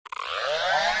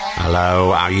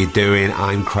Hello, how you doing?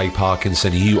 I'm Craig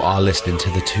Parkinson. You are listening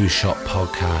to the Two Shot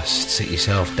Podcast. Sit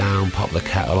yourself down, pop the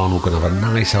kettle on. We're going to have a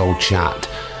nice old chat.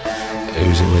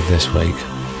 Who's it with this week?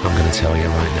 I'm going to tell you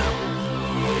right now.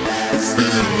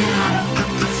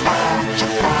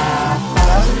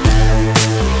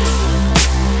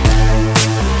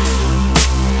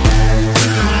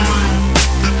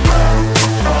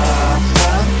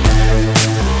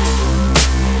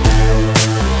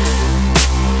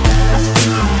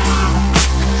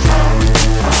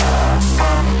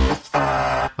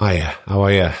 Hiya, how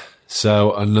are you?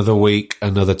 So another week,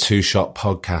 another Two Shot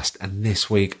Podcast, and this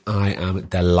week I am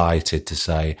delighted to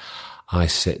say I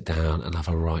sit down and have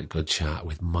a right good chat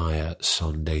with Maya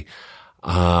Sondhi.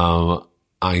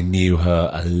 I knew her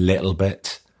a little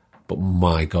bit, but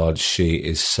my God, she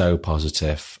is so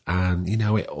positive, and you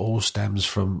know, it all stems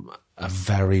from a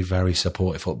very, very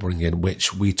supportive upbringing,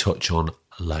 which we touch on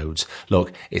loads.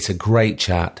 Look, it's a great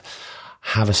chat.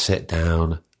 Have a sit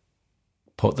down,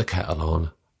 put the kettle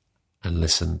on, and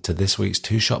listen to this week's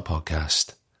Two Shot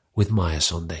Podcast with Maya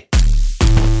Sondhi.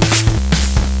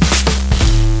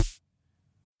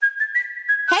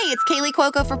 Hey, it's Kaylee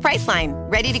Cuoco for Priceline.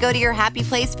 Ready to go to your happy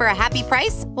place for a happy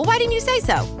price? Well, why didn't you say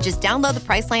so? Just download the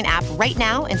Priceline app right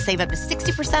now and save up to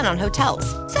 60% on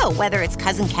hotels. So whether it's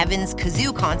Cousin Kevin's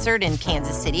Kazoo Concert in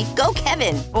Kansas City, go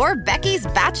Kevin, or Becky's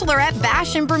Bachelorette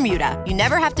Bash in Bermuda, you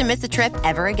never have to miss a trip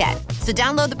ever again. So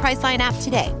download the Priceline app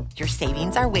today. Your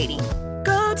savings are waiting.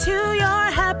 Go to your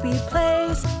happy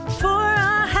place for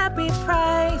a happy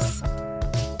price.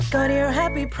 Go to your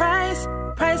happy price,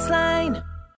 Priceline.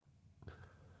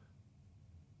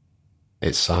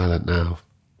 It's silent now,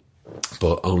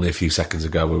 but only a few seconds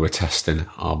ago we were testing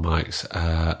our mics,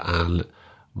 and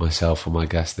myself and my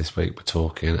guest this week were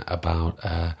talking about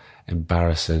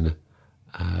embarrassing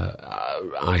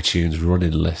iTunes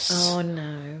running lists. Oh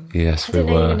no. Yes, I we didn't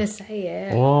know were. you were going to say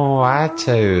it. Oh, I had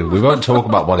to. We won't talk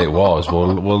about what it was.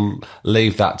 We'll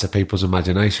leave that to people's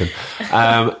imagination.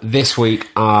 This week,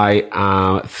 I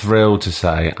am thrilled to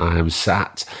say I am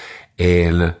sat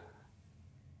in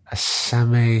a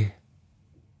semi...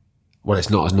 Well,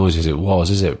 it's not as noisy as it was,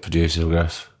 is it, producer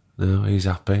Griff? No, he's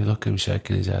happy. Look, him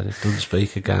shaking his head. He doesn't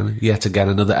speak again. Yet again,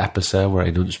 another episode where he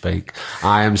doesn't speak.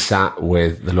 I am sat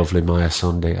with the lovely Maya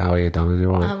Sondhi. How are you, Donna?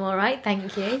 You all right? I'm all right,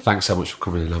 thank you. Thanks so much for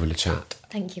coming and having a chat.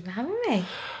 Thank you for having me.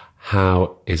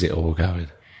 How is it all going?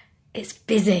 It's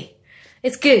busy.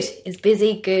 It's good. It's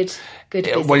busy, good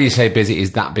busy. When you say busy,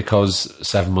 is that because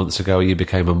 7 months ago you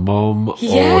became a mum?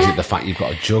 Yeah. Or is it the fact you've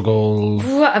got to juggle?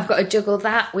 I've got to juggle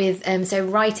that with, so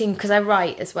writing, because I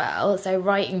write as well, so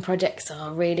writing projects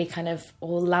are really kind of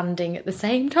all landing at the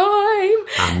same time.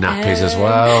 And nappies as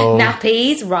well.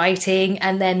 Nappies, writing,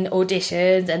 and then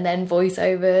auditions, and then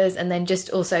voiceovers, and then just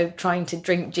also trying to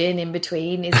drink gin in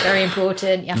between is very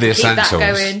important. You have to keep that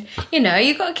going. You know,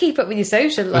 you've got to keep up with your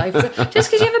social life.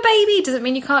 Just because you have a baby doesn't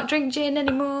mean you can't drink gin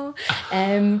anymore.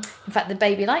 In fact, the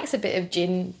baby likes a bit of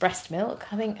gin breast milk.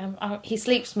 I think he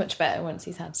sleeps much better once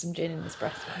he's had some gin in his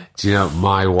breast milk. Do you know,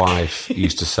 my wife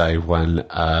used to say when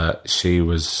she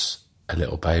was a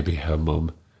little baby, her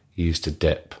mum used to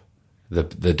dip the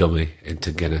dummy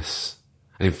into Guinness.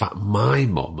 And in fact, my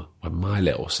mum, when my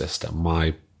little sister,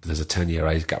 there's a 10-year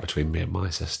age gap between me and my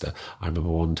sister, I remember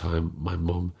one time my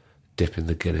mum dipping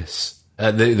the Guinness,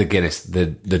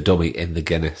 the dummy in the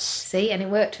Guinness. See, and it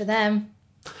worked for them.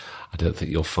 I don't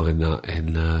think you'll find that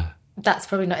in... That's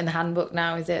probably not in the handbook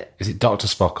now, is it? Is it Dr.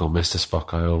 Spock or Mr.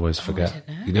 Spock? I always forget. I don't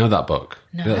know. You know that book?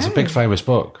 No. Yeah, it's a big famous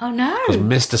book. Oh, no. Because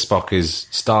Mr. Spock is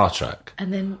Star Trek.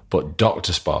 And then... But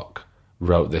Dr. Spock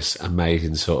wrote this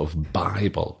amazing sort of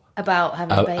Bible. About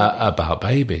having a baby. About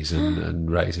babies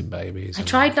and raising babies. I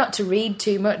tried not to read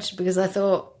too much because I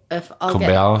thought if I'll Couldn't get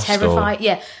be arsed, terrified. or...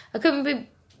 Yeah, I couldn't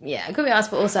be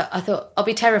asked, but also I thought I'll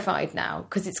be terrified now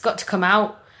because it's got to come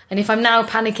out. And if I'm now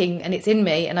panicking and it's in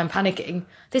me and I'm panicking,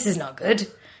 this is not good.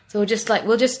 So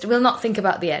we'll not think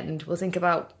about the end. We'll think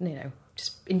about,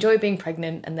 just enjoy being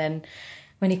pregnant. And then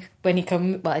when he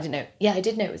comes, well, I don't know. Yeah, I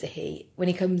did know it was a he. When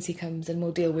he comes, and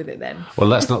we'll deal with it then. Well,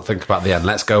 let's not think about the end.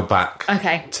 Let's go back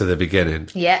to the beginning.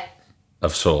 Yeah.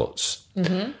 Of sorts.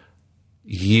 Mm-hmm.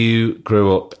 You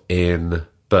grew up in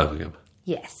Birmingham.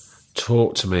 Yes.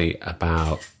 Talk to me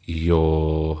about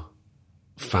your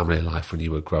family life when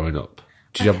you were growing up.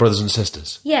 Did you have brothers and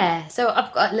sisters? Yeah, so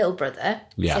I've got a little brother.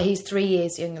 Yeah. So he's 3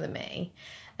 years younger than me.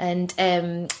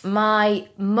 And my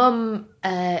mum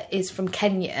is from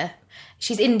Kenya.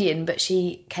 She's Indian, but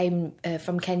she came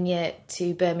from Kenya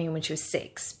to Birmingham when she was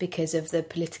 6 because of the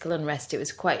political unrest. It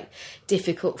was quite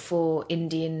difficult for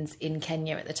Indians in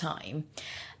Kenya at the time.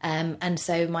 And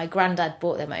so my granddad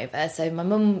brought them over. So my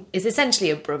mum is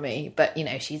essentially a Brummie, but, you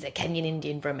know, she's a Kenyan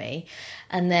Indian Brummie.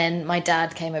 And then my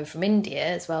dad came over from India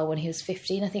as well when he was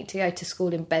 15, I think, to go to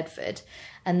school in Bedford.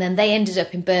 And then they ended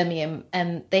up in Birmingham.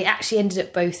 They actually ended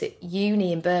up both at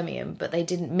uni in Birmingham, but they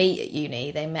didn't meet at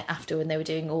uni. They met after when they were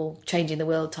doing all changing the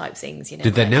world type things. You know.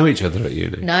 Did they know each other at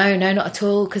uni? No, not at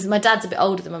all. Because my dad's a bit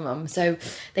older than my mum, so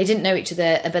they didn't know each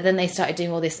other. But then they started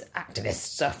doing all this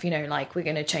activist stuff. You know, like we're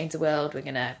going to change the world, we're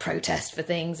going to protest for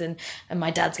things, and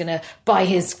my dad's going to buy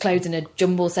his clothes in a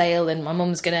jumble sale, and my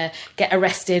mum's going to get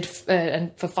arrested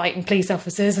for fighting police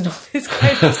officers and all this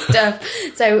kind of stuff.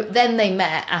 So then they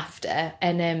met after.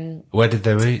 And where did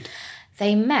they meet?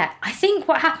 They met. I think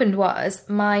what happened was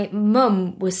my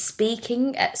mum was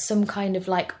speaking at some kind of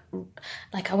like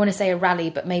I want to say a rally,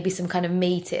 but maybe some kind of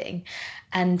meeting.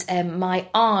 And my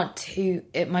aunt,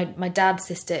 my dad's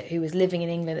sister, who was living in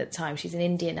England at the time, she's in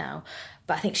India now,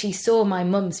 but I think she saw my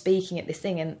mum speaking at this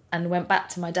thing and went back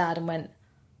to my dad and went,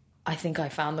 I think I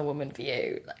found the woman for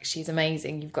you. Like, she's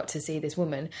amazing. You've got to see this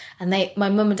woman. And my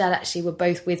mum and dad actually were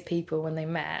both with people when they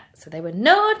met. So they were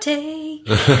naughty.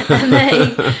 And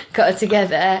they got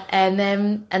together. And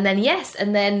then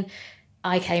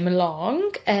I came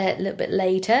along a little bit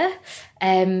later.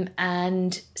 And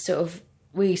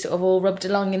we sort of all rubbed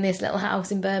along in this little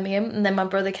house in Birmingham. And then my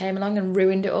brother came along and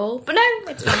ruined it all. But no,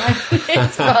 it's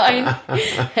fine.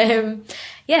 It's fine.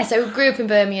 So we grew up in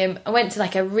Birmingham. I went to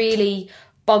like a really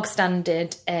bog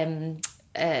standard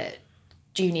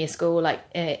junior school.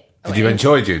 Did you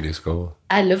enjoy junior school?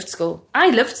 I loved school. I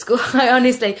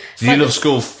honestly. Did you love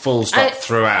school full stop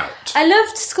throughout? I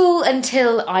loved school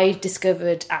until I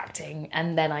discovered acting,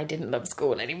 and then I didn't love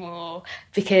school anymore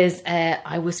because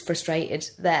I was frustrated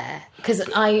there.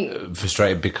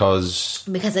 Frustrated because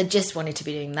I just wanted to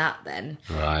be doing that then.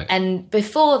 Right. And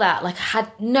before that, like I had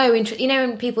no interest. You know,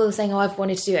 when people are saying, "Oh, I've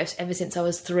wanted to do it ever since I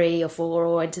was 3 or 4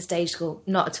 or went to stage school,"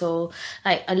 not at all.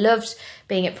 Like I loved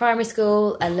being at primary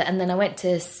school, and then I went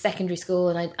to secondary school,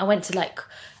 and I went to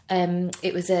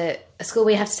it was a school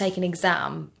where you have to take an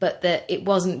exam, but it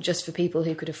wasn't just for people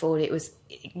who could afford it.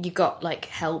 You got like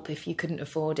help if you couldn't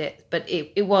afford it, but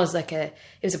it was it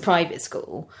was a private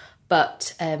school,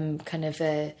 but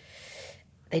they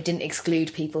didn't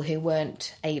exclude people who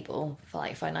weren't able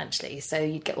financially. So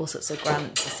you'd get all sorts of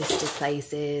grants, assisted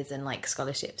places, and like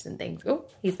scholarships and things. Oh,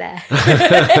 he's there.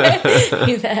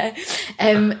 He's there.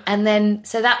 And then,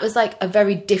 so that was like a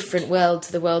very different world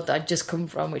to the world that I'd just come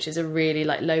from, which is a really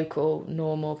like local,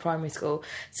 normal primary school.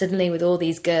 Suddenly with all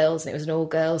these girls, and it was an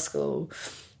all-girls school,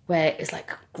 where it's like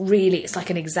really, it's like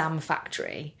an exam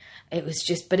factory. It was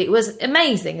but it was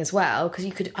amazing as well because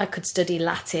I could study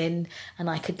Latin and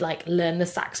I could like learn the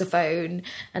saxophone,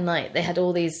 and like they had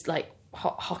all these like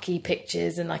hockey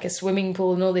pitches and like a swimming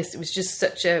pool and all this. It was just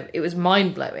it was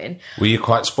mind blowing. Were you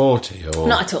quite sporty or?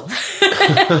 Not at all.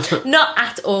 Not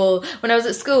at all. When I was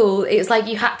at school, it was like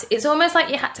it's almost like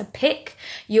you had to pick.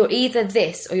 You're either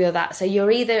this or you're that. So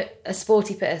you're either a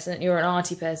sporty person, you're an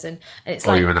arty person, and it's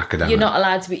or you're an academic. You're not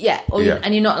allowed to be,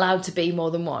 and you're not allowed to be more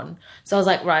than one. So I was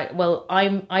like, right, well,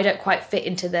 I don't quite fit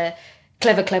into the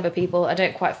clever people. I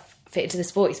don't quite fit into the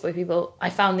sporty people. I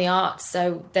found the arts,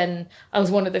 so then I was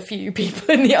one of the few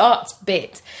people in the arts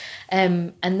bit,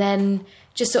 and then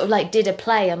just sort of like did a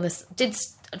play on this, did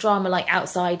drama like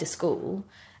outside of school,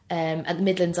 at the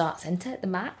Midlands Arts Centre at the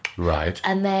MAC, right,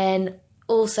 and then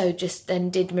also just then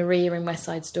did Maria in West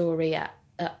Side Story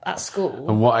at school.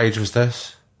 And what age was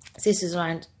this? So this was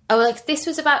around.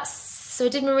 So I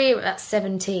did Maria at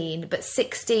 17, but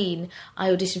 16 I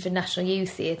auditioned for National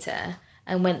Youth Theatre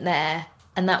and went there.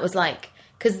 And that was like,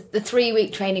 because the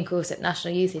 3-week training course at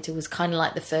National Youth Theatre was kind of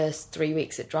like the first 3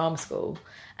 weeks at drama school.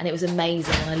 And it was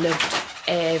amazing. And I loved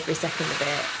every second of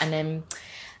it. And then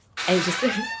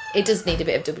it does need a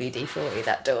bit of WD-40,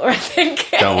 that door, I think.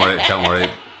 Don't worry.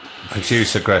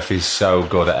 Producer Griff is so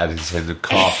good at editing the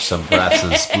coughs and breaths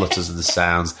and splutters and the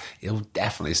sounds. He'll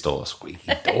definitely store a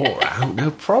squeaky door out,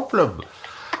 no problem.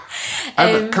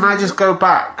 Can I just go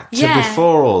back to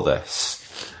before all this?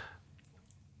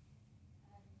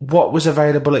 What was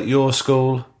available at your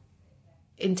school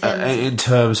in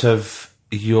terms of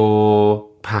your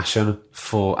passion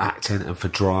for acting and for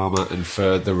drama and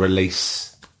for the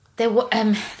release?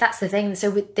 That's the thing. So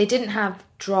they didn't have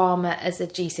drama as a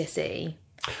GCSE.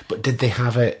 But did they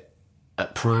have it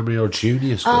at primary or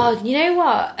junior school? Oh, you know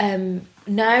what?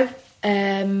 No.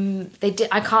 They did.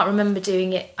 I can't remember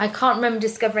doing it. I can't remember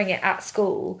discovering it at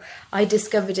school. I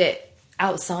discovered it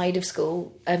outside of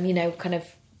school. Kind of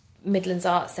Midlands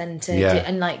Arts Centre,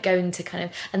 and like going to kind of,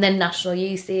 and then National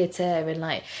Youth Theatre,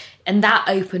 and that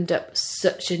opened up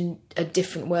such a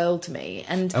different world to me.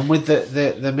 And with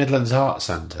the Midlands Arts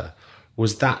Centre,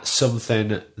 was that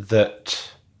something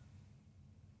that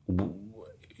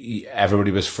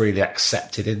everybody was freely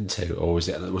accepted into, or was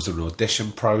there an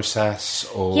audition process,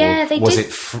 or was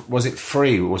it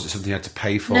free, or was it something you had to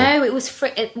pay for? No, it was free.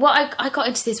 I got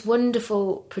into this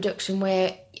wonderful production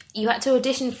where you had to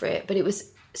audition for it, but it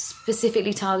was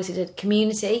specifically targeted at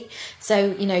community.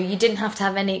 So you didn't have to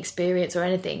have any experience or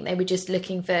anything. They were just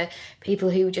looking for people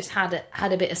who just had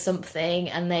a bit of something,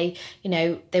 and they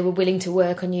were willing to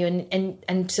work on you,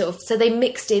 and sort of, so they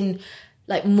mixed in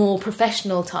like more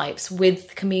professional types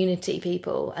with community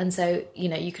people, and so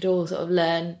you could all sort of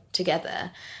learn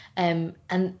together, and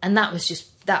that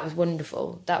was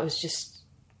wonderful. That was just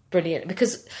brilliant,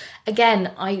 because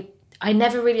again, I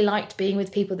never really liked being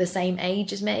with people the same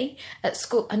age as me at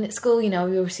school. And at school,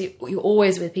 you're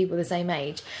always with people the same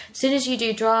age. As soon as you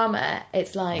do drama,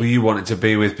 it's like... Well, you wanted to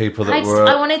be with people that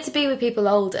I wanted to be with people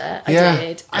older. I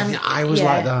did. And I was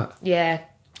like that. Yeah.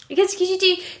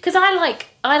 Because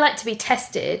I like to be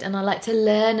tested, and I like to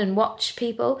learn and watch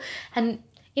people. And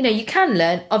you can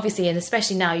learn, obviously, and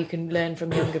especially now you can learn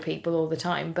from younger people all the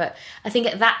time. But I think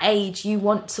at that age, you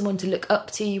want someone to look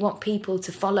up to, you want people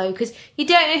to follow, because you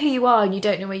don't know who you are and you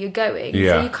don't know where you're going.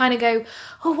 Yeah. So you kind of go,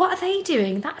 oh, what are they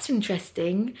doing? That's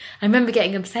interesting. I remember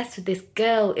getting obsessed with this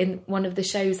girl in one of the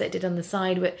shows that I did on the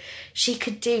side, but she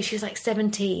was like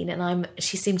 17, and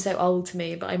she seemed so old to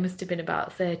me, but I must have been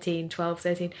about 12,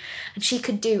 13. And she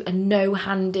could do a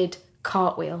no-handed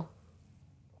cartwheel.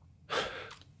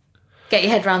 Get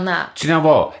your head around that. Do you know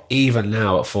what? Even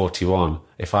now at 41,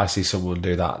 if I see someone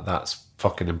do that, that's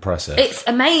fucking impressive. It's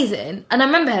amazing. And I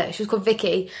remember her, she was called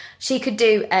Vicky. She could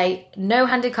do a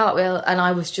no-handed cartwheel, and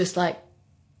I was just like,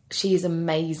 she's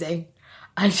amazing.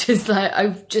 And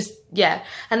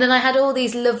then I had all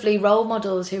these lovely role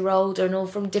models who were older and all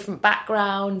from different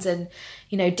backgrounds and,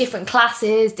 different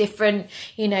classes, different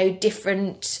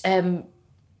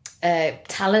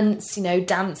talents,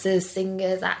 dancers,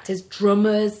 singers, actors,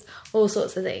 drummers, all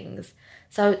sorts of things.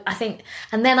 So I think,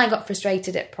 and then I got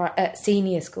frustrated at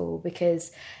senior school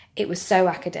because it was so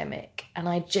academic, and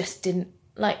I just didn't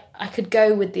I could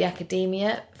go with the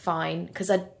academia fine, because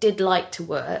I did like to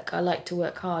work. I like to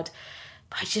work hard,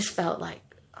 but I just felt like,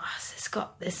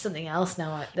 there's something else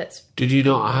now that's... Did you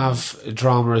not have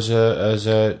drama as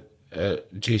a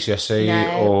GCSE?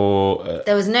 No. Or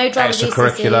there was no drama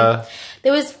extracurricular?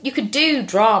 GCSE. You could do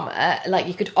drama,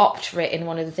 you could opt for it in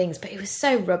one of the things, but it was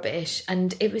so rubbish,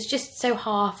 and it was just so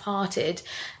half-hearted,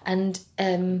 and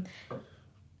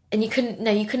you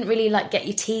couldn't really get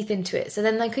your teeth into it. So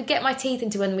then I could get my teeth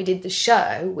into when we did the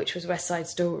show, which was West Side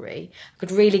Story. I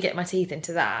could really get my teeth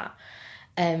into that.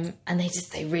 And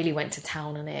they really went to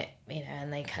town on it,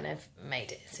 and they kind of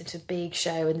made it such a big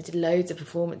show, and they did loads of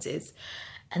performances.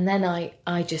 And then I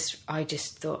just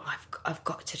thought, I've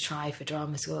got to try for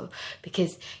drama school,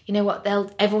 because you know what?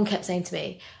 Everyone kept saying to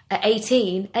me, at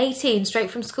 18,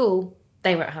 straight from school,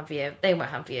 they won't have you.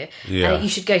 Yeah. You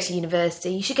should go to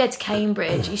university. You should go to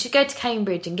Cambridge. You should go to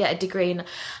Cambridge and get a degree. And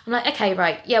I'm like, okay,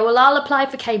 right. Yeah, well, I'll apply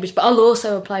for Cambridge, but I'll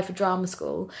also apply for drama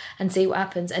school and see what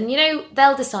happens. And,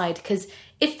 they'll decide, because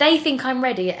if they think I'm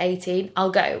ready at 18,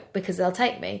 I'll go, because they'll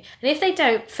take me. And if they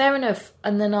don't, fair enough.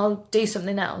 And then I'll do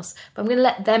something else. But I'm going to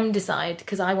let them decide,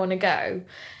 because I want to go.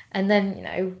 And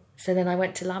then, so then I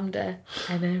went to Lambda.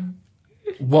 And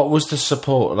what was the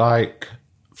support like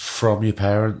from your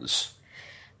parents?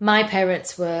 My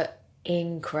parents were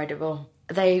incredible.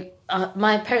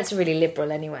 My parents are really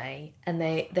liberal anyway, and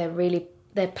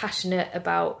they're passionate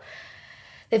about.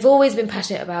 They've always been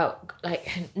passionate about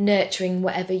nurturing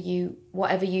whatever you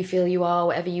feel you are,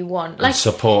 whatever you want, and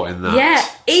supporting that. Yeah,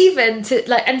 even to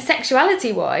and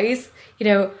sexuality wise,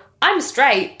 I'm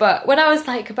straight, but when I was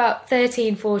about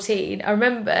 13, 14, I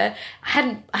remember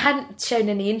I hadn't shown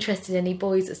any interest in any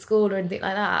boys at school or anything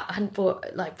like that. I hadn't brought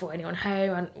anyone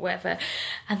home and whatever.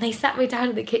 And they sat me down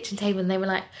at the kitchen table and they were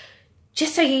like,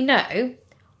 just so you know,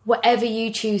 whatever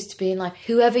you choose to be in life,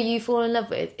 whoever you fall in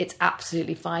love with, it's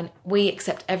absolutely fine. We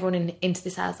accept everyone into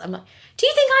this house. I'm like, do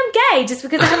you think I'm gay just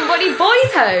because I haven't got any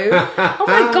boys home? Oh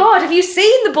my God, have you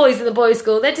seen the boys in the boys'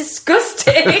 school? They're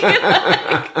disgusting.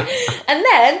 And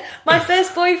then my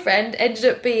first boyfriend ended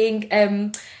up being,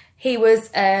 he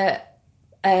was an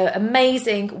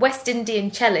amazing West Indian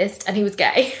cellist, and he was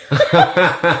gay. So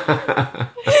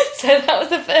that was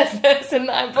the first person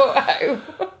that I brought home.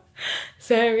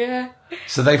 So, yeah.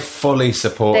 So they fully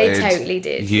supported They totally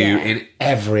did, you yeah. in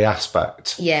every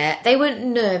aspect. Yeah, they weren't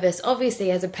nervous.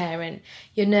 Obviously, as a parent,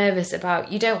 you're nervous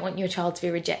about, you don't want your child to be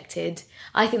rejected.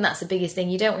 I think that's the biggest thing.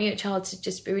 You don't want your child to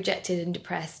just be rejected and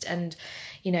depressed, and,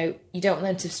 you know, you don't want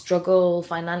them to struggle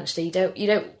financially. You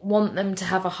don't want them to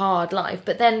have a hard life,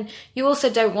 but then you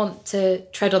also don't want to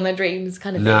tread on their dreams,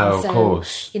 kind of thing. No, of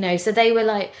course. You know, so they were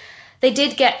like,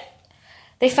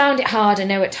 they found it hard, I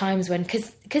know, at times when,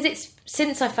 because it's,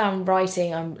 since I found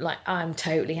writing, I'm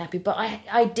totally happy. But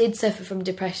I did suffer from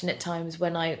depression at times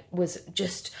when I was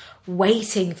just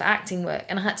waiting for acting work,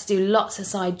 and I had to do lots of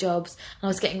side jobs, and I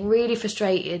was getting really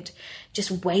frustrated just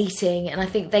waiting. And I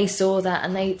think they saw that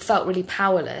and they felt really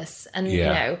powerless. And, you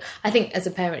know, I think as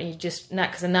a parent, you just,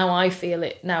 because now I feel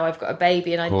it, now I've got a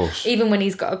baby, and even when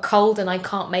he's got a cold and I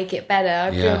can't make it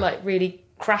better, I feel like really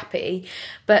crappy.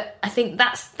 But I think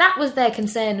that was their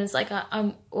concern. It was like,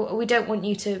 we don't want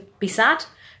you to be sad,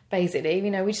 basically. You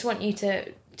know, we just want you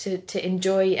to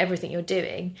enjoy everything you're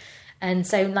doing. And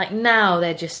so, like, now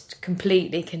they're just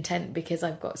completely content because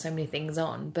I've got so many things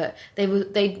on. But they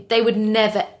would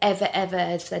never, ever, ever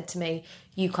have said to me,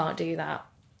 you can't do that.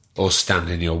 Or stand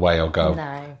in your way or go,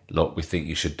 no, look, we think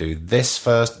you should do this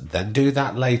first, then do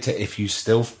that later if you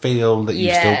still feel that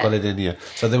you've still got it in you.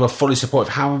 So they were fully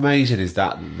supportive. How amazing is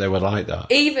that they were like that?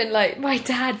 Even, like, my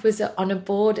dad was on a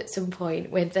board at some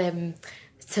point with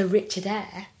Sir Richard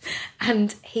Eyre,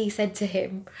 and he said to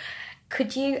him,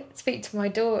 could you speak to my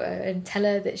daughter and tell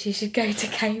her that she should go to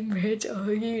Cambridge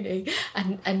or uni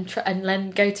and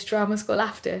then go to drama school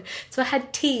after? So I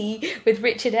had tea with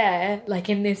Richard Eyre, like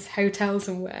in this hotel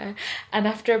somewhere, and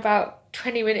after about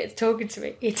 20 minutes talking to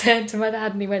me, he turned to my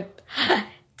dad and he went,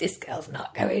 this girl's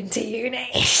not going to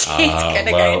uni. She's going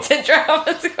to go to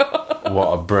drama school.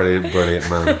 What a brilliant, brilliant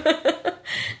man.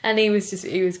 And he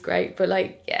was great. But,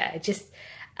 like, yeah, just,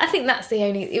 I think that's the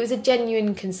only, it was a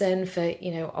genuine concern for,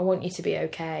 you know, I want you to be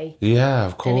okay. Yeah,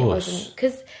 of course. And it wasn't,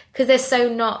 because they're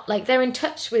so not, like, they're in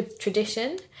touch with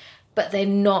tradition, but they're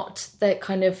not the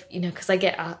kind of, you know, because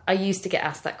I used to get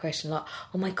asked that question a lot.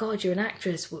 Oh my God, you're an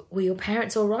actress. Were your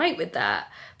parents all right with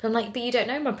that? But I'm like, but you don't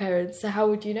know my parents, so how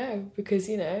would you know? Because,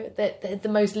 you know, they're the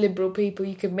most liberal people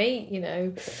you could meet, you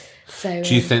know. So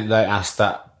do you think they asked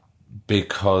that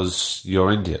because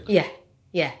you're Indian?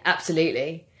 Yeah,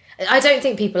 absolutely. I don't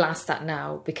think people ask that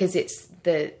now because it's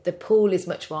the pool is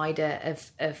much wider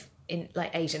of in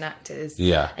like Asian actors.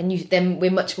 Yeah, and then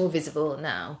we're much more visible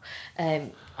now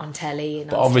on telly. And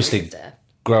but obviously,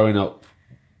 growing up,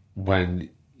 when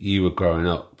you were growing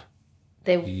up,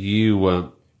 you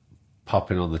weren't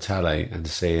popping on the telly and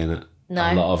seeing a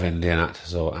lot of Indian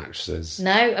actors or actresses.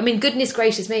 No, I mean, goodness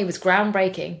gracious me, it was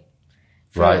groundbreaking.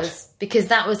 For right. us, because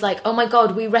that was like, oh my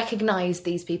God, we recognise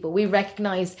these people. We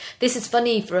recognise this is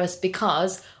funny for us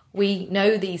because we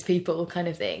know these people, kind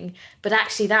of thing. But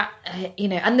actually that, you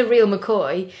know, and the real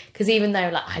McCoy, because even though,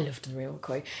 like, I loved the real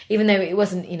McCoy, even though it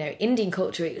wasn't, you know, Indian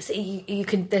culture, it was, you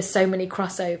can, there's so many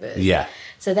crossovers. Yeah.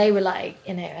 So they were like,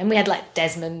 you know, and we had like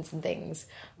Desmonds and things.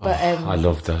 But I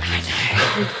loved that.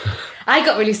 I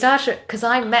got really starstruck because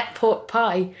I met Pork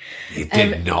Pie. You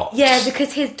did not? Yeah,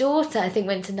 because his daughter, I think,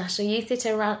 went to National Youth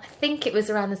Theatre around, I think it was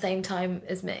around the same time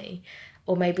as me,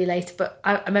 or maybe later. But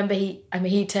I remember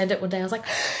he turned up one day, I was like,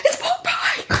 it's Pork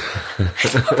Pie!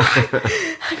 It's Pork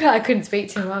Pie! I couldn't speak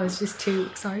to him, I was just too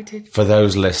excited. For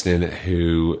those listening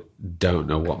who don't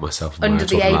know what myself and under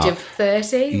the age of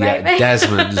 30, maybe? Yeah,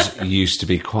 Desmond's used to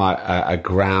be quite a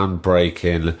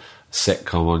groundbreaking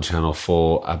sitcom on Channel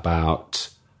 4 about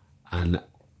an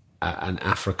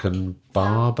African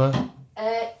barber.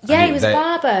 He was a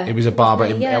barber. It was a barber.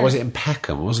 Was it in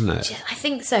Peckham, wasn't it? I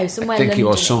think so. Somewhere. I think London. It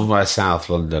was somewhere South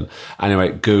London.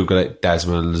 Anyway, Google it.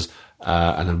 Desmond's,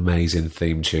 an amazing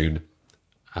theme tune,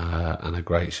 and a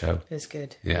great show. It was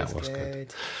good. Yeah, it was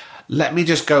good. Let me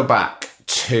just go back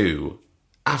to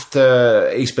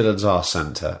after East Midlands Art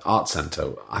Centre. I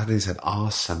think I said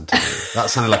Art Centre. That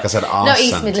sounded like I said Art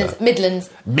Centre. Not East Midlands.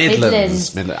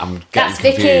 Midlands. I'm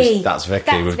getting confused. That's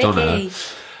Vicky. We've done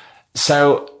it.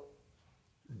 So,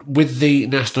 with the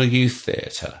National Youth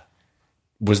Theatre,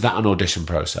 was that an audition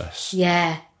process?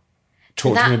 Yeah.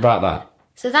 Talk to me about that.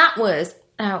 So that was,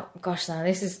 now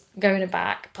this is going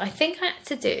back, but I think I had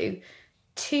to do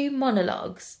 2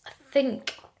 monologues. I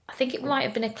think it might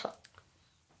have been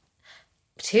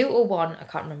 2 or 1, I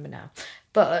can't remember now.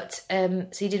 But, so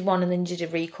you did 1 and then you did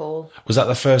a recall. Was that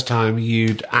the first time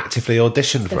you'd actively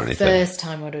auditioned for anything? The first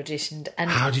time I'd auditioned. And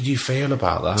how did you feel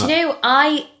about that? Do you know,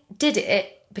 I did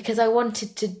it because I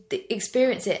wanted to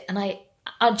experience it, and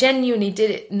I genuinely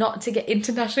did it not to get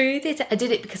into National Youth Theatre. I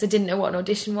did it because I didn't know what an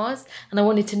audition was, and I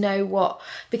wanted to know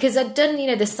because I'd done,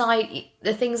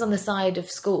 the things on the side of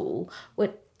school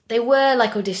they were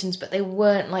like auditions, but they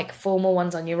weren't like formal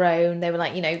ones on your own. They were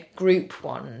like, group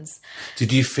ones.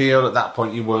 Did you feel at that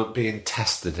point you weren't being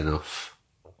tested enough?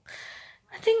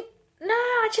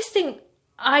 I just think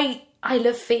I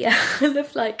love fear. I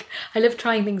love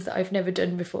trying things that I've never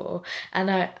done before. And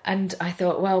I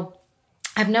thought, well,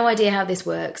 I have no idea how this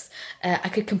works. I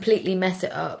could completely mess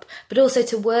it up. But also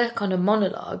to work on a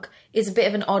monologue is a bit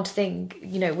of an odd thing,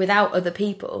 without other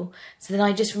people. So then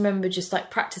I just remember just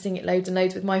like practicing it loads and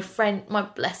loads with my friend, my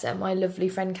lovely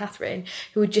friend Catherine,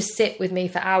 who would just sit with me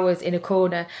for hours in a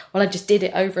corner while I just did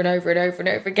it over and over and over and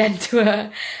over again to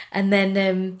her. And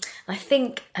then I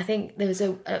think there was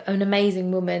an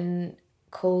amazing woman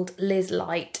called Liz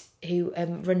Light, who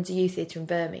runs a youth theatre in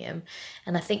Birmingham,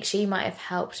 and I think she might have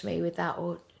helped me with that,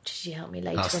 or did she help me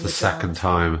later? That's the second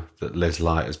time that Liz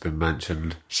Light has been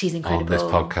mentioned. She's incredible on this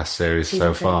podcast series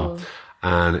so far,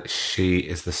 and she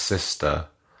is the sister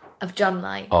of John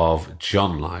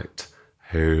Light.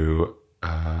 Who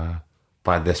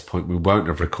by this point we won't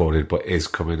have recorded, but is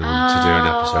coming on to do an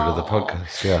episode of the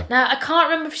podcast. Yeah. Now I can't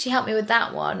remember if she helped me with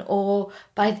that one,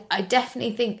 but I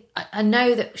definitely think I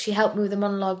know that she helped me with a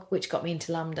monologue which got me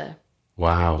into Lambda.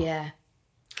 Wow. Yeah.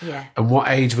 Yeah. And what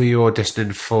age were you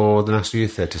auditioning for the National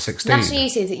Youth Theatre? 16? National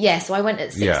Youth Theatre, yeah. So I went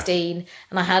at 16,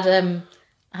 and I had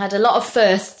a lot of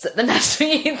firsts at the National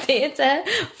Youth Theatre.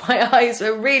 My eyes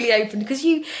were really open because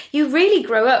you really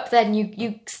grow up then.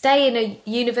 You stay in a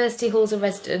university halls of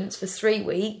residence for 3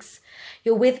 weeks.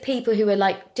 You're with people who are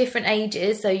like different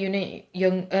ages, so young,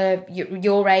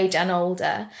 your age and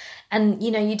older, and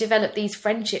you develop these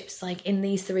friendships like in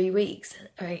these 3 weeks,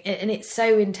 right? And it's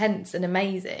so intense and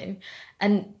amazing,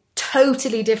 and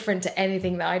totally different to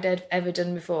anything that I'd ever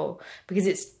done before, because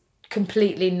it's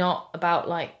completely not about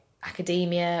like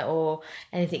academia or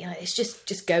anything. It's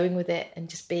just going with it and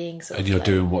just being sort of. And you're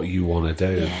doing what you want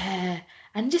to do. Yeah,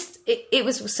 and just it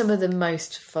was some of the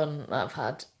most fun that I've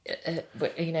had.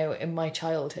 In my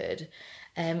childhood,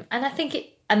 and I think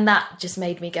that just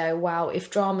made me go, wow, if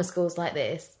drama school's like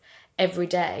this every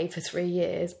day for 3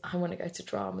 years, I want to go to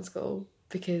drama school.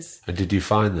 Because and did you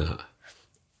find that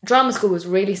drama school was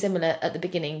really similar at the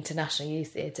beginning to National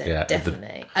Youth Theatre? Yeah,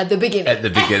 definitely at the beginning.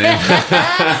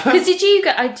 Because did you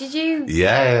go?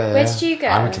 Yeah. Where did you go?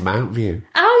 I went to Mountview.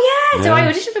 Oh yeah, so I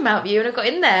auditioned for Mountview and I got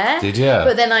in there. Did you?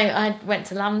 But then I went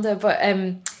to Lambda,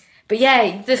 But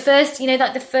yeah, the first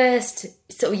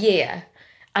sort of year,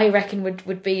 I reckon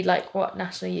would be like what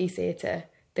National Youth Theatre,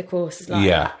 the course is like.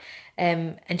 Yeah.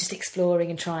 And just exploring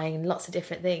and trying lots of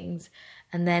different things.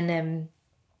 And then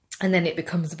it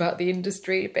becomes about the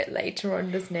industry a bit later on,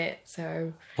 doesn't it?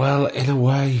 So. Well, in a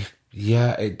way,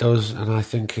 yeah, it does. And I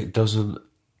think it doesn't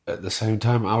at the same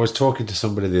time. I was talking to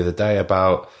somebody the other day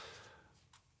about,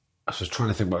 I was trying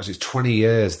to think about, it's 20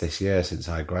 years this year since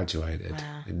I graduated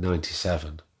in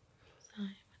 97.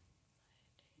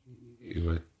 You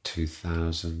were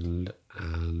 2000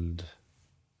 and...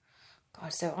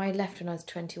 God, so I left when I was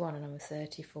 21 and I'm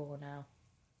 34 now.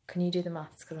 Can you do the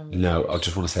maths? No, I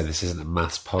just want to say this isn't a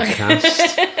maths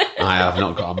podcast. I have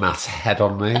not got a maths head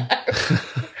on me.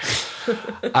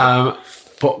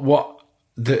 But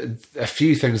a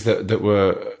few things that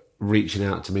were reaching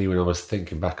out to me when I was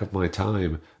thinking back of my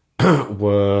time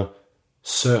were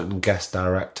certain guest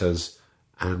directors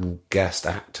and guest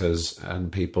actors and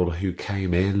people who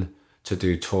came in to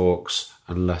do talks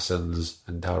and lessons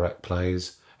and direct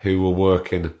plays who were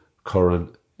working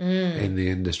current in the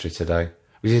industry today,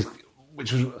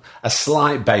 which was a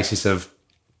slight basis of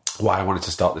why I wanted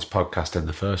to start this podcast in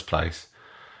the first place,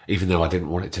 even though I didn't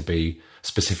want it to be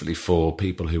specifically for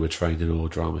people who were training or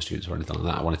drama students or anything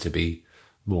like that. I wanted to be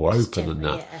more open than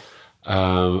that.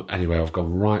 Yeah. Anyway, I've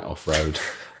gone right off road.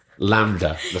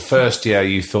 Lambda, the first year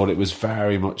you thought it was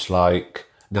very much like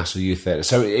National Youth Theatre,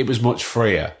 so it was much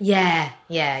freer. Yeah.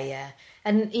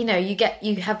 And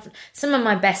you have some of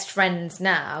my best friends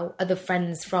now are the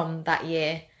friends from that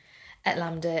year at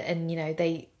Lambda, and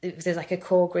there's like a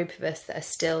core group of us that are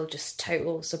still just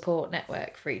total support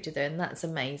network for each other, and that's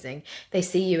amazing. They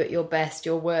see you at your best,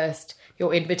 your worst,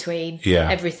 your in between,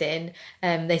 everything.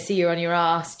 They see you on your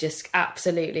arse, just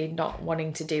absolutely not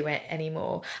wanting to do it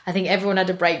anymore. I think everyone had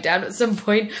a breakdown at some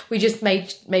point. We just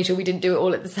made sure we didn't do it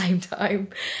all at the same time,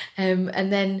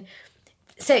 and then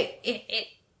so it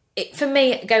for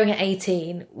me, going at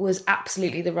 18 was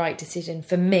absolutely the right decision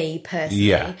for me personally.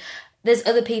 Yeah. There's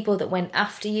other people that went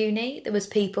after uni. There was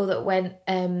people that went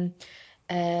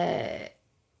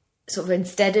sort of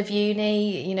instead of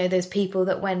uni, you know, there's people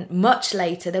that went much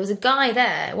later. There was a guy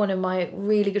there, one of my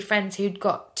really good friends, who'd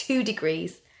got 2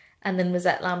 degrees and then was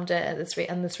at Lambda at the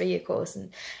 3-year course.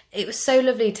 And it was so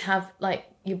lovely to have like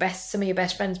some of your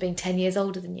best friends being 10 years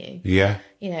older than you. Yeah.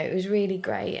 You know, it was really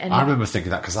great. And I remember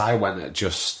thinking that because I went at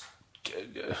just,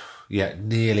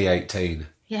 nearly 18.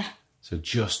 Yeah. So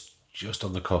just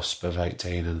on the cusp of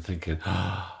 18 and thinking,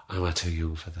 am I too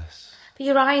young for this? But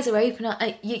your eyes are open.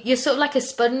 You're sort of like a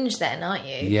sponge then, aren't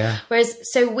you? Yeah. Whereas,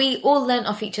 so we all learnt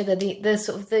off each other. The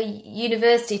sort of the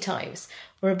university types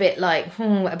were a bit like,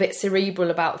 a bit cerebral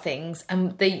about things.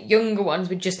 And the younger ones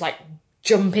would just like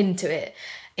jump into it.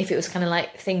 If it was kind of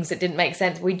like things that didn't make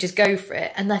sense, we'd just go for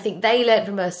it. And I think they learnt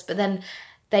from us, but then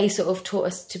they sort of taught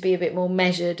us to be a bit more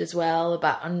measured as well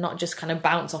and not just kind of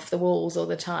bounce off the walls all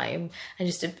the time. And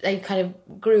they kind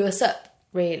of grew us up,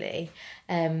 really.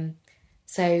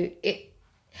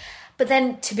 But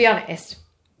then, to be honest,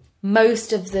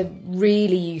 most of the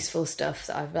really useful stuff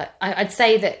that I'd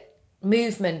say that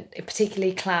movement,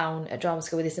 particularly clown at drama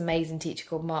school with this amazing teacher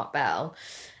called Mark Bell,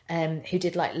 who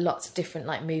did like lots of different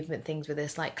like movement things with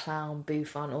us, like clown,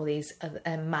 bouffon, all these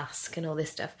mask and all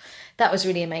this stuff. That was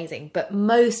really amazing. But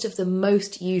most of the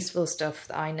most useful stuff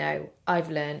that I know, I've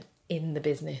learned in the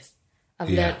business. I've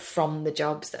learned from the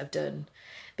jobs that I've done,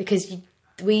 because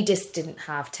we just didn't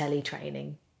have telly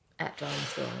training at drama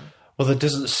school. Well, there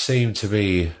doesn't seem to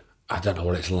be, I don't know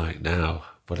what it's like now,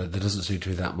 but there doesn't seem to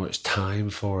be that much time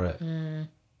for it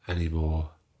anymore.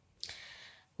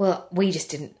 Well, we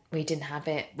didn't have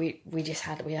it. We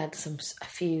had a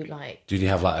few like... Did you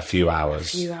have like a few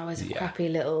hours? A few hours of crappy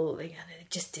little... It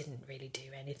just didn't really do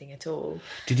anything at all.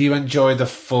 Did you enjoy the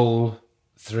full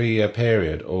 3-year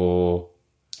period, or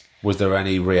was there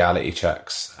any reality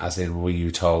checks? As in, were you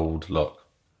told, look,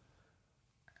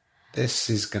 this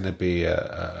is going to be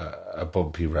a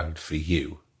bumpy road for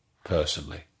you,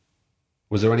 personally?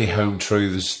 Was there any home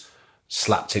truths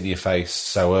slapped in your face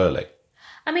so early?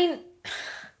 I mean,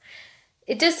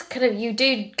 it does kind of... You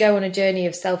do go on a journey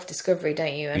of self-discovery,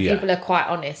 don't you? And people are quite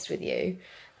honest with you.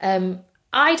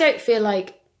 I don't feel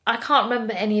like... I can't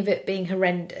remember any of it being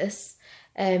horrendous.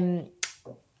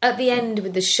 At the end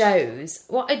with the shows,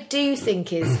 what I do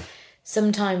think is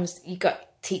sometimes you got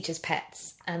teachers'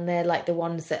 pets, and they're like the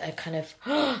ones that are kind of,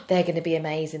 they're going to be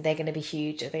amazing, they're going to be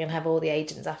huge, they're going to have all the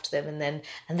agents after them,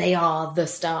 and they are the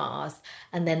stars,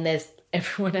 and then there's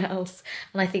everyone else.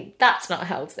 And I think that's not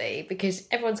healthy, because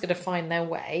everyone's going to find their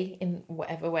way in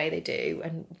whatever way they do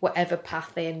and whatever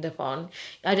path they end up on.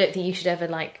 I don't think you should ever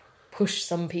like push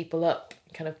some people up,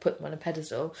 kind of put them on a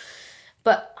pedestal.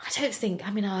 But I don't think,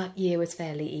 I mean, our year was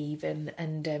fairly even,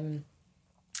 and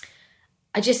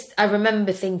I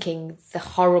remember thinking the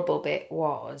horrible bit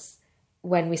was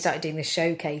when we started doing the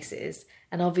showcases,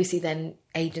 and obviously then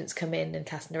agents come in and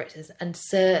casting directors, and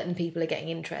certain people are getting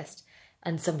interest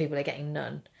and some people are getting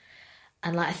none.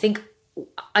 And like, I think,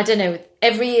 I don't know,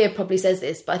 every year probably says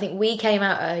this, but I think we came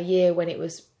out a year when it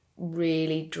was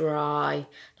really dry,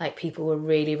 like people were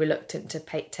really reluctant to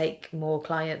take more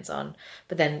clients on.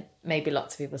 But then maybe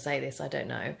lots of people say this, I don't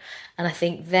know. And I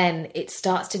think then it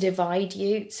starts to divide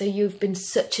you. So you've been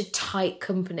such a tight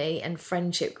company and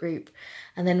friendship group,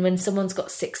 and then when someone's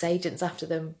got 6 agents after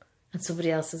them and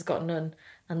somebody else has got none,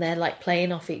 and they're like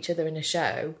playing off each other in a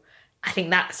show, I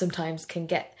think that sometimes can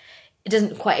get, it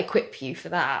doesn't quite equip you for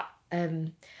that.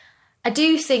 I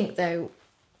do think though,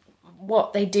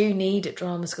 what they do need at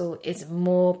drama school is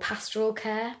more pastoral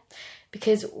care,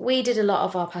 because we did a lot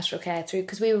of our pastoral care through,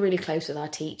 because we were really close with our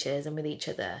teachers and with each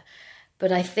other.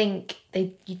 But I think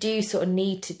you do sort of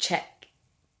need to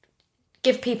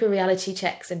give people reality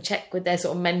checks and check with their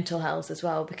sort of mental health as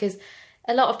well, because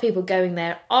a lot of people going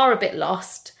there are a bit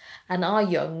lost and are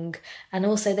young, and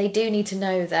also they do need to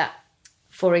know that,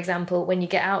 for example, when you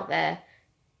get out there,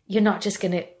 you're not just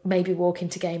going to maybe walk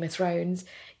into Game of Thrones.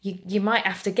 You might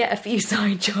have to get a few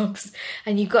side jobs,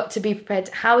 and you've got to be prepared.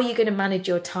 How are you going to manage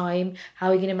your time? How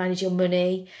are you going to manage your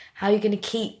money? How are you going to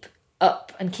keep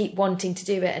up and keep wanting to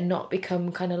do it and not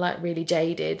become kind of like really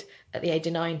jaded at the age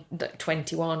of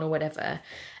 21 or whatever?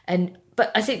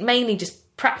 But I think mainly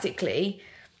just practically,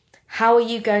 how are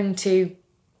you going to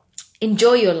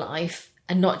enjoy your life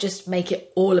and not just make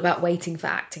it all about waiting for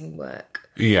acting work?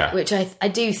 Yeah. Which I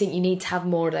do think you need to have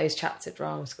more of those chats at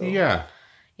drama school. Yeah.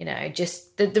 You know,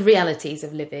 just the realities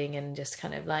of living, and just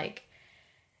kind of like,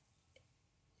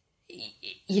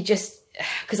 you just,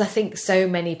 because I think so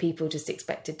many people just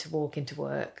expected to walk into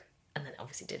work, and then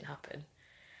obviously didn't happen.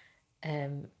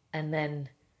 And then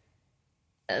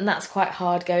that's quite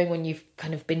hard going when you've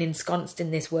kind of been ensconced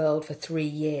in this world for 3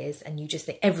 years and you just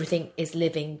think everything is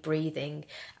living, breathing,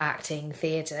 acting,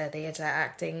 theatre,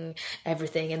 acting,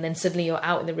 everything. And then suddenly you're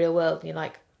out in the real world and you're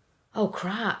like, oh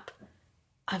crap,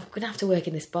 I'm going to have to work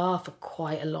in this bar for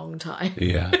quite a long time.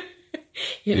 Yeah.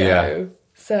 You know,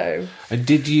 so. And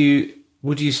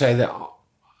would you say that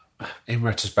in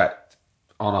retrospect,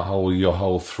 on a whole, your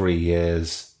whole 3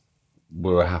 years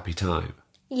were a happy time?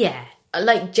 Yeah.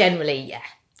 Like generally, yeah.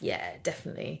 Yeah,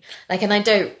 definitely. Like, and I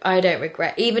don't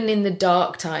regret, even in the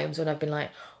dark times when I've been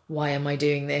like, why am I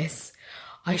doing this?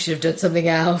 I should have done something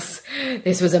else.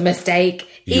 This was a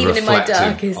mistake. Even in my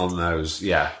darkest, on those,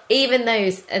 yeah. Even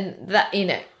those, and that, you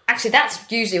know, actually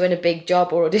that's usually when a big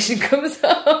job or audition comes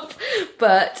up.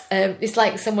 But it's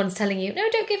like someone's telling you, no,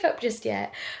 don't give up just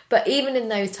yet. But even in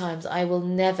those times, I will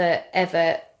never,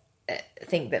 ever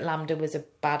think that Lambda was a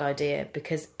bad idea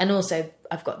because, and also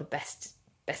I've got the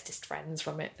bestest friends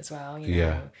from it as well. You know?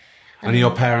 Yeah. And are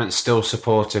your parents still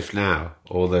supportive now,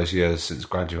 all those years since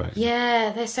graduating?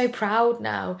 Yeah, they're so proud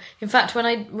now. In fact, when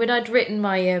I'd written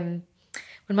my when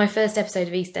my first episode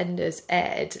of EastEnders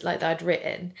aired, like that I'd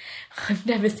written, I've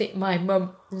never seen my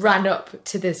mum ran up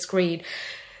to the screen,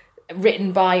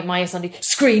 written by Maya Sondhi,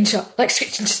 screenshot, like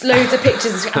just loads of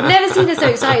pictures. I've never seen her so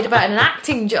excited about an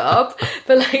acting job,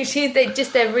 but like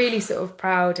they're really sort of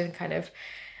proud and kind of.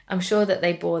 I'm sure that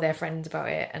they bore their friends about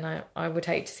it, and I would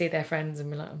hate to see their friends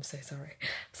and be like, I'm so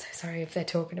sorry if they're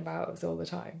talking about us all the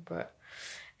time. But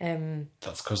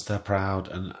that's because they're proud,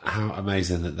 and how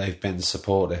amazing that they've been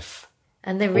supportive,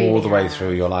 and they really all the way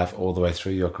through your life, all the way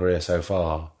through your career so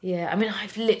far. Yeah, I mean,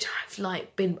 I've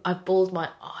bawled my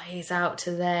eyes out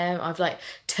to them. I've like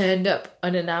turned up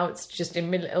unannounced, just in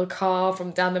my little car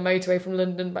from down the motorway from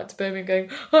London back to Birmingham,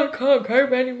 going, I can't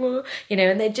cope anymore. You know,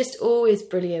 and they're just always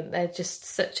brilliant. They're just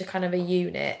such a kind of a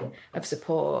unit of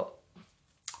support.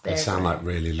 They sound like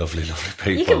really lovely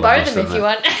people. You can borrow them if you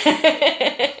want.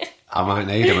 I might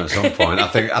need them at some point. I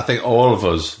think all of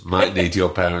us might need your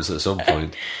parents at some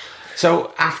point.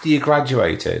 So after you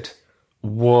graduated,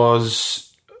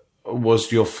 was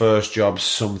your first job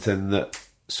something that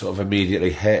sort of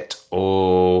immediately hit,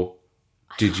 or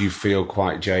did you feel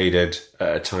quite jaded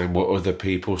at a time where other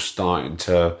people starting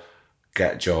to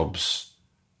get jobs?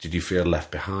 Did you feel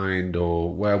left behind,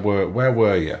 or where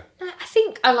were you? I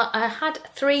think I had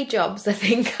 3 jobs. I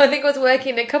think I was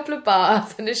working in a couple of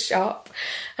bars and a shop,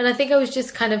 and I think I was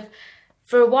just kind of.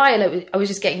 For a while, I was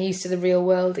just getting used to the real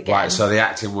world again. Right, so the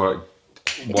acting work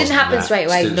it didn't happen straight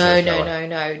away.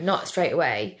 No, not straight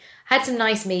away. Had some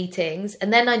nice meetings,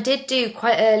 and then I did do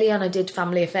quite early on. I did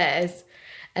Family Affairs,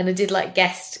 and I did like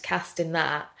guest cast in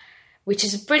that, which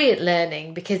is brilliant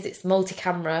learning because it's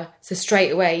multi-camera. So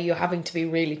straight away, you're having to be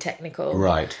really technical,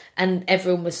 right? And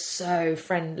everyone was so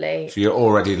friendly. So you're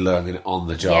already learning on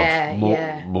the job,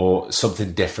 more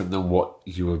something different than what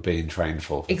you were being trained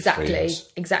for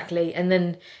exactly. And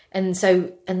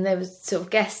there was sort of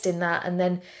guest in that, and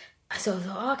then I sort of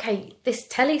thought, oh, okay, this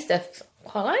telly stuff.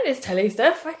 Quite like this telly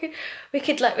stuff. We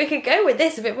could go with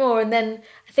this a bit more. And then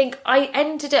I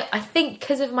think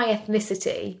because of my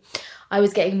ethnicity, I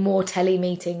was getting more telly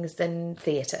meetings than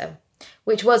theatre,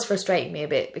 which was frustrating me a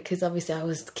bit because obviously I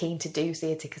was keen to do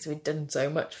theatre because we'd done so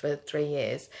much for 3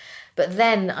 years. But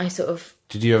then I sort of...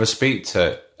 Did you ever speak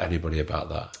to anybody about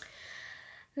that?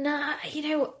 No,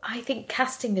 I think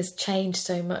casting has changed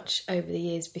so much over the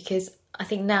years because I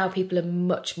think now people are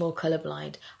much more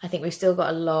colourblind. I think we've still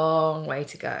got a long way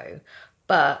to go.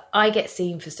 But I get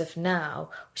seen for stuff now,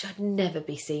 which I'd never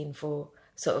be seen for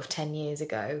sort of 10 years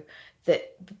ago.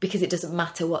 That because it doesn't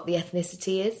matter what the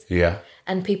ethnicity is,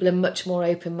 and people are much more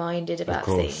open-minded about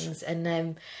things.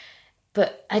 And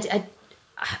but I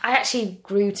actually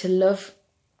grew to love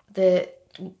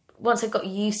once I got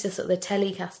used to sort of the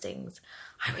telly castings,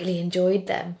 I really enjoyed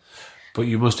them. But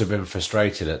you must have been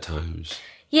frustrated at times.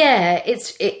 Yeah,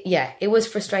 it was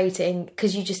frustrating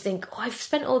because you just think, oh, I've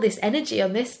spent all this energy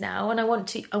on this now, and I want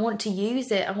to use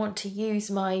it. I want to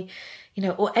use my.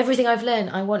 Or everything I've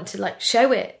learned, I want to like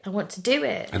show it. I want to do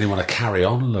it. And you want to carry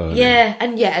on learning.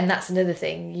 And that's another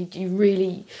thing. You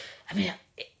really, I mean,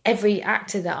 every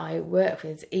actor that I work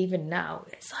with, even now,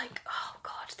 it's like, oh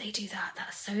God, they do that.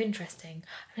 That's so interesting.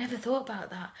 I never thought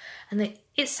about that. And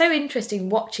it's so interesting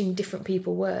watching different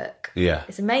people work. Yeah.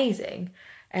 It's amazing.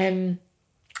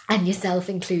 And yourself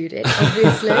included,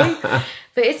 obviously.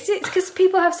 But it's because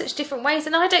people have such different ways.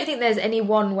 And I don't think there's any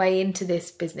one way into this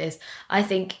business. I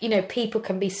think, people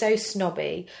can be so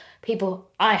snobby.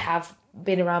 I have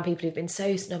been around people who've been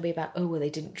so snobby about, oh, well, they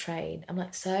didn't train. I'm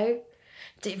like, so?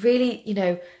 Really,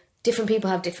 different people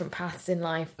have different paths in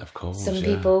life. Of course, Some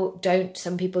people don't.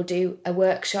 Some people do a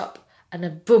workshop and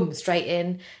then boom, straight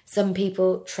in. Some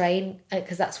people train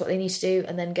because that's what they need to do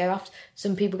and then go after.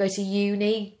 Some people go to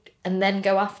uni and then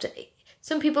go after.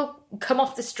 Some people come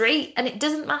off the street and it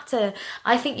doesn't matter.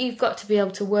 I think you've got to be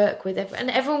able to work with everyone,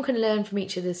 and everyone can learn from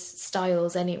each other's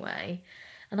styles anyway.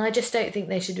 And I just don't think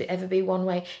there should ever be one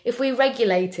way. If we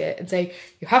regulate it and say,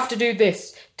 you have to do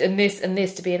this and this and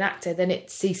this to be an actor, then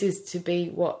it ceases to be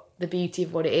what the beauty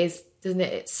of what it is, doesn't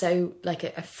it? It's so like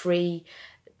a free,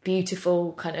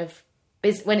 beautiful kind of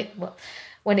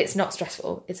when it's not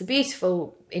stressful. It's a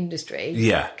beautiful industry.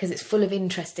 Yeah. Because it's full of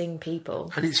interesting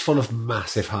people. And it's full of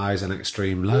massive highs and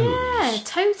extreme lows. Yeah,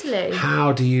 totally.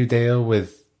 How do you deal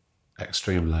with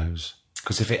extreme lows?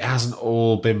 Because if it hasn't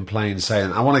all been plain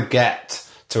sailing, I want to get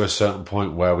to a certain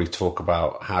point where we talk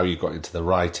about how you got into the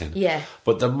writing. Yeah.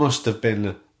 But there must have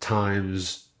been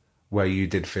times where you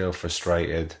did feel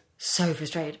frustrated. So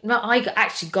frustrated. No, I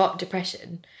actually got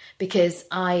depression because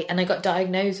I got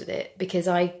diagnosed with it because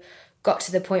I got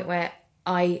to the point where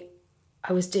I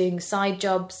was doing side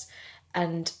jobs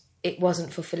and it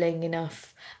wasn't fulfilling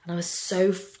enough. And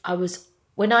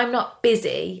when I'm not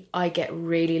busy, I get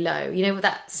really low. You know what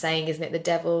that saying, isn't it? The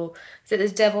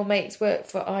devil makes work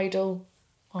for idle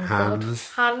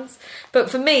hands. But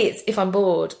for me, it's if I'm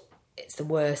bored, it's the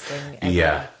worst thing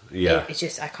ever. Yeah. It's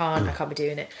just I can't be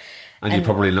doing it. And you're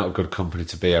probably not a good company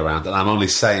to be around. And I'm only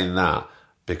saying that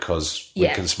because we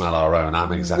can smell our own.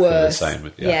 I'm exactly the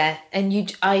same. Yeah.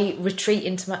 And I retreat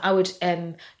into I would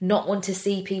not want to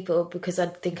see people because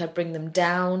I'd think I'd bring them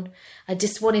down. I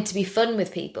just wanted to be fun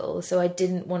with people. So I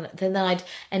didn't want, then I'd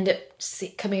end up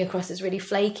coming across as really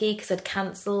flaky because I'd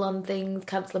cancel on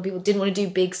people. Didn't want to do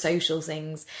big social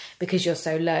things because you're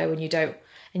so low and you don't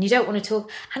want to talk.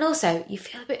 And also you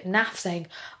feel a bit naff saying,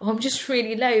 oh, I'm just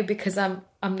really low because I'm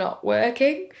not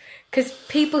working. Because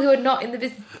people who are not in the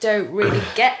business don't really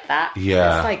get that.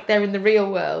 Yeah. It's like they're in the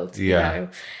real world, yeah.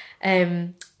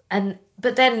 You know.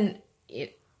 But then I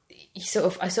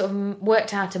sort of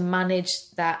worked out how to manage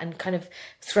that and kind of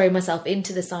throw myself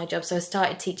into the side job. So I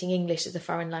started teaching English as a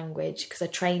foreign language because I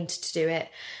trained to do it.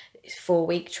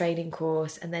 4-week training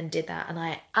course and then did that. And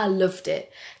I loved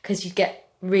it because you get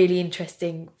really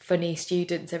interesting, funny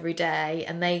students every day,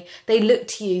 and they look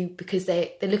to you because they're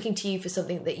looking to you for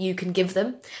something that you can give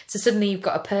them. So suddenly you've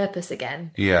got a purpose again.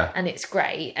 Yeah. And it's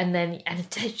great. And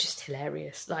it's just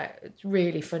hilarious. Like, it's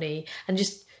really funny. And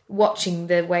just watching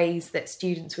the ways that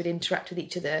students would interact with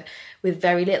each other with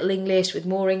very little English, with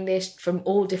more English from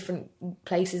all different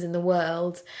places in the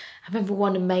world. I remember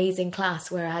one amazing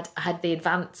class where I had the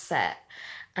advanced set,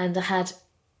 and I had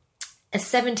a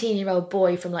 17-year-old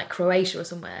boy from like Croatia or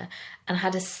somewhere, and I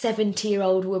had a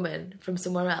 70-year-old woman from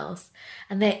somewhere else.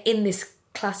 And they're in this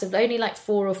class of only like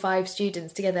 4 or 5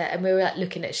 students together, and we were like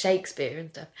looking at Shakespeare and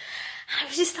stuff. And I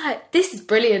was just like, this is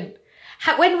brilliant.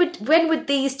 When would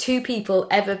these two people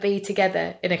ever be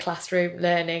together in a classroom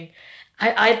learning?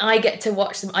 I get to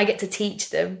watch them. I get to teach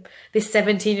them, this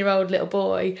 17-year-old little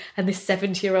boy and this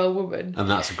 70-year-old woman. And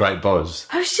that's a great buzz.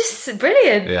 I was just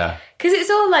brilliant. Yeah. Because it's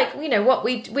all like, you know, what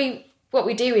we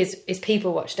do is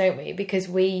people watch, don't we? Because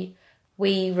we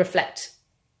reflect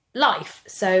life.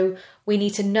 So we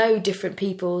need to know different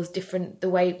people's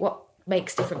what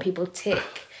makes different people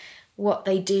tick, what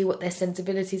they do, what their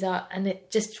sensibilities are. And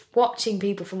just watching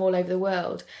people from all over the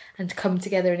world and come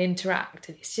together and interact.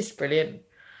 It's just brilliant.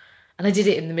 And I did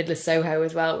it in the middle of Soho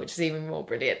as well, which is even more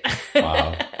brilliant.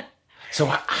 Wow. So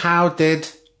how did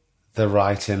the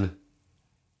writing...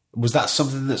 Was that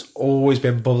something that's always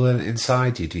been bubbling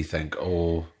inside you, do you think?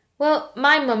 Or... Well,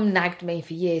 my mum nagged me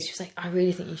for years. She was like, I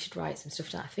really think you should write some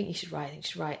stuff down. I think you should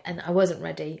write. And I wasn't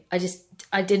ready.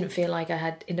 I didn't feel like I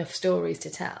had enough stories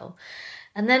to tell.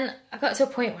 And then I got to a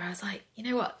point where I was like, you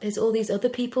know what? There's all these other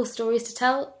people's stories to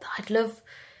tell that I'd love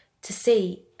to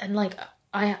see. And like,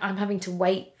 I'm having to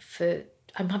wait to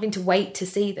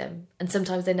see them. And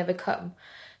sometimes they never come.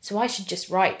 So I should just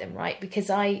write them, right? Because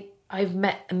I've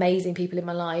met amazing people in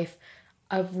my life.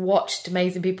 I've watched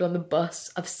amazing people on the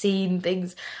bus. I've seen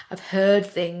things. I've heard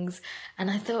things. And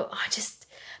I thought,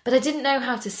 but I didn't know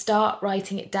how to start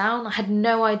writing it down. I had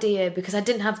no idea because I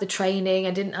didn't have the training.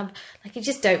 I didn't have, like, you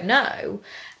just don't know.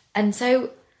 And so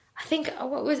I think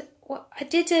I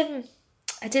did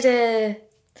a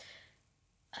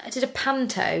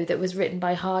panto that was written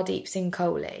by Hardeep Singh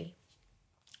Kohli.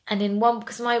 And in one,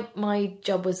 because my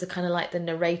job was the kind of like the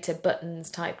narrator Buttons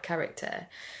type character.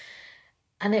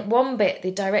 And at one bit,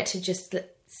 the director just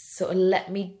sort of let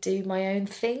me do my own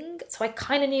thing. So I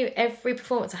kind of knew every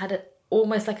performance. I had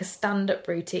almost like a stand-up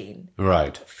routine.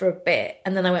 Right. For a bit.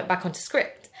 And then I went back onto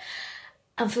script.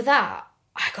 And for that,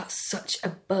 I got such a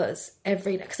buzz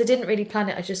every night because I didn't really plan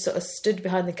it. I just sort of stood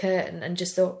behind the curtain and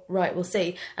just thought, right, we'll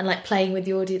see. And like playing with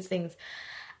the audience things.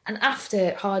 And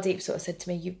after Hardeep sort of said to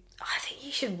me, I think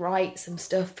you should write some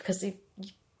stuff because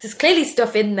there's clearly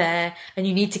stuff in there and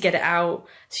you need to get it out.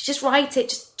 So just write it,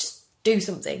 just do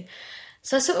something.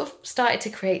 So I sort of started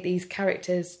to create these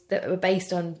characters that were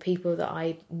based on people that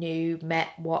I knew, met,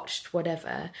 watched,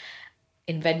 whatever,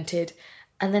 invented,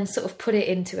 and then sort of put it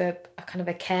into a kind of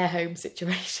a care home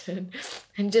situation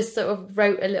and just sort of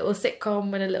wrote a little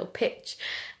sitcom and a little pitch.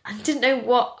 I didn't know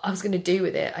what I was going to do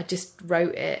with it. I just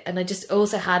wrote it. And I just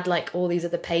also had like all these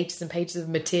other pages and pages of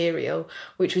material,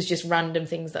 which was just random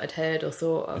things that I'd heard or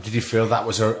thought of. Did you feel that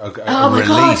was a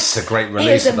release, a great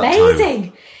release at that time? It was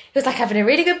amazing. It was like having a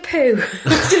really good poo. It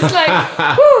was just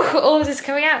like, whew, all this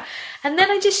coming out. And then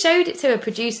I just showed it to a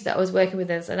producer that I was working with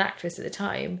as an actress at the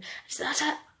time. I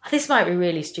said, this might be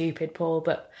really stupid, Paul,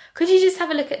 but could you just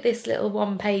have a look at this little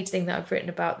one-page thing that I've written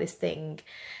about this thing,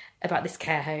 about this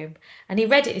care home? And he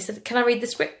read it and he said, can I read the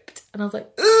script? And I was like,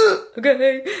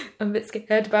 okay. I'm a bit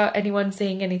scared about anyone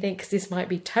seeing anything because this might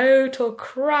be total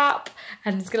crap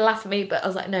and it's going to laugh at me. But I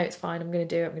was like, no, it's fine. I'm going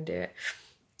to do it.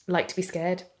 I like to be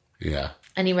scared. Yeah.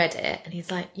 And he read it and he's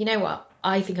like, you know what?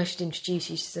 I think I should introduce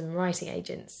you to some writing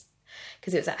agents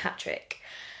because it was at Hattrick.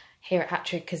 Here at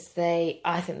Hattrick, because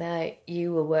I think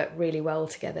you will work really well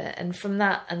together. And from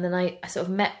that, and then I sort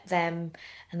of met them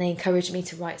and they encouraged me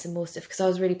to write some more stuff because I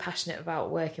was really passionate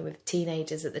about working with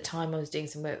teenagers. At the time I was doing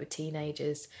some work with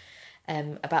teenagers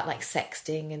about like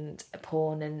sexting and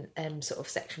porn and sort of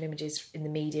sexual images in the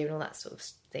media and all that sort of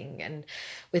thing. And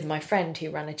with my friend who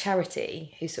ran a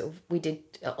charity, we did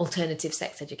alternative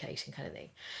sex education kind of thing.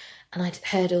 And I'd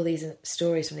heard all these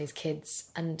stories from these kids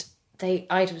and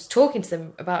I was talking to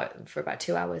them for about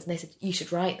 2 hours and they said, you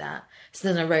should write that. So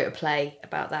then I wrote a play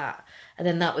about that. And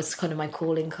then that was kind of my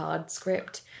calling card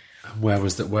script. Where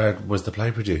was the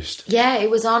play produced? Yeah, it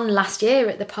was on last year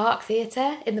at the Park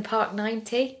Theatre in the Park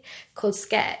 90 called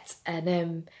Sket.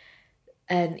 And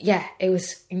yeah, it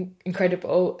was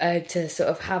incredible to sort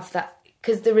of have that.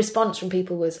 Because the response from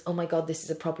people was, oh my God, this is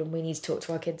a problem. We need to talk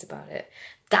to our kids about it.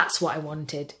 That's what I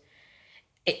wanted.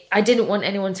 I didn't want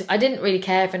anyone to... I didn't really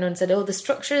care if anyone said, oh, the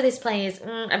structure of this play is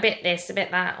a bit this, a bit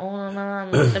that,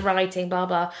 the writing, blah,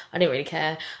 blah. I didn't really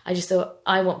care. I just thought,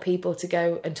 I want people to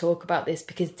go and talk about this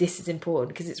because this is important,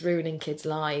 because it's ruining kids'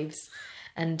 lives.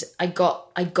 And I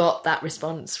got that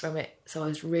response from it. So I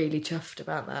was really chuffed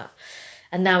about that.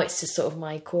 And now it's just sort of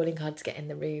my calling card to get in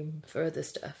the room for other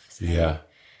stuff. So. Yeah.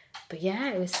 But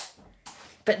yeah, it was...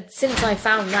 But since I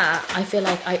found that, I feel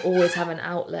like I always have an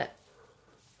outlet.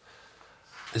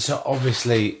 So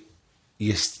obviously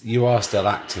you are still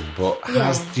acting, but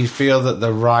do you feel that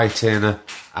the writing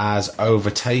has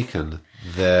overtaken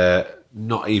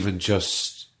not even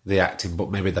just the acting,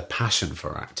 but maybe the passion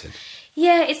for acting?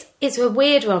 Yeah, it's a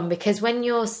weird one because when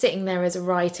you're sitting there as a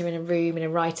writer in a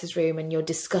writer's room, and you're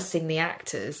discussing the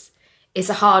actors, it's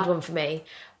a hard one for me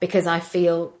because I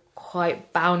feel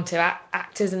quite bound to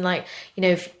actors, and like, you know,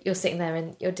 if you're sitting there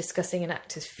and you're discussing an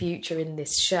actor's future in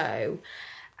this show.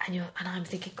 And I'm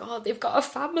thinking, God, they've got a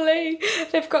family,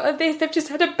 they've got this, they've just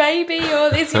had a baby,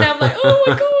 or this, you know. I'm like, oh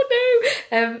my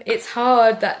God, no. It's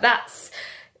hard.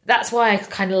 That's why I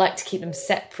kind of like to keep them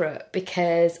separate,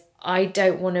 because I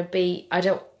don't want to be.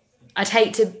 I'd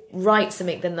hate to write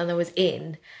something that I was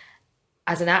in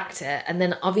as an actor, and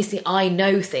then obviously I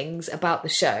know things about the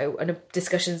show and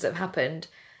discussions that have happened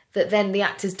that then the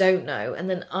actors don't know, and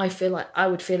then I feel like I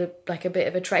would feel like a bit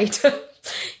of a traitor.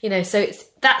 You know, so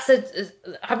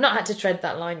I've not had to tread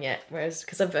that line yet, whereas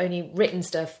because I've only written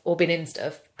stuff or been in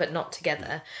stuff, but not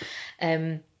together.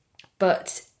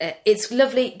 But it's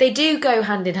lovely. They do go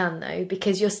hand in hand though,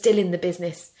 because you're still in the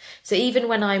business. So even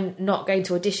when I'm not going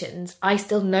to auditions, I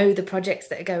still know the projects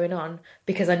that are going on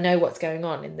because I know what's going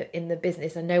on in the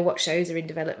business. I know what shows are in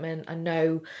development. I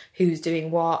know who's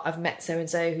doing what. I've met so and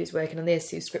so who's working on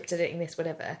this, who's script editing this,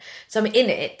 whatever. So I'm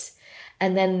in it.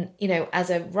 And then, you know,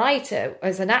 as a writer,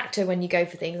 as an actor, when you go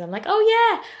for things, I'm like, oh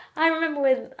yeah, I remember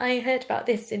when I heard about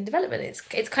this in development.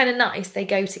 It's kind of nice. They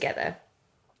go together.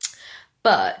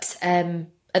 But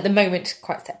at the moment,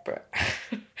 quite separate.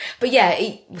 But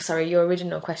yeah, sorry, your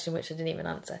original question, which I didn't even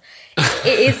answer.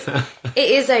 It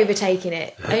is overtaking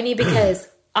it, only because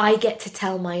I get to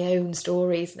tell my own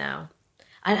stories now.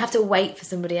 I don't have to wait for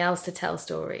somebody else to tell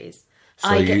stories.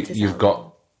 So you've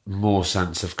got more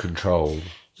sense of control.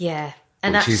 Yeah.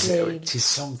 And which is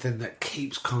something that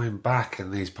keeps coming back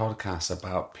in these podcasts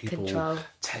about people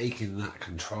taking that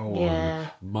control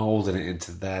and moulding it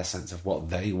into their sense of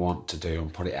what they want to do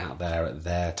and put it out there at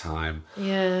their time.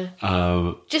 Yeah.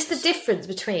 Just the difference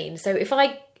between. So if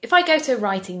if I go to a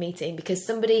writing meeting because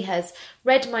somebody has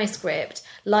read my script,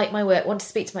 liked my work, want to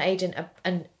speak to my agent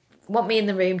and want me in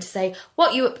the room to say,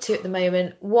 what are you up to at the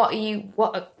moment? What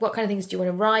kind of things do you want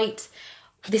to write?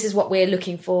 This is what we're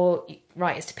looking for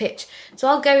writers to pitch. So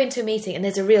I'll go into a meeting and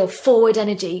there's a real forward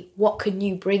energy. What can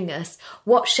you bring us?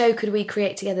 What show could we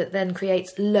create together that then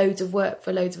creates loads of work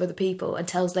for loads of other people and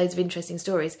tells loads of interesting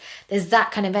stories? There's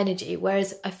that kind of energy.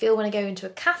 Whereas I feel when I go into a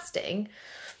casting,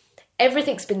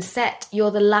 everything's been set.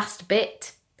 You're the last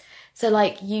bit. So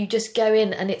like you just go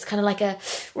in and it's kind of like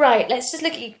right, let's just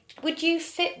look at you. Would you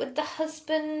fit with the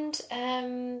husband?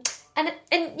 And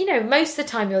you know, most of the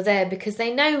time you're there because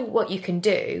they know what you can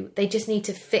do. They just need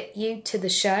to fit you to the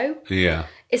show. Yeah.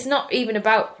 It's not even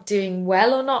about doing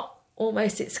well or not.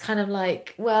 Almost it's kind of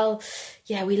like, well,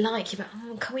 yeah, we like you,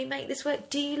 but can we make this work?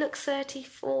 Do you look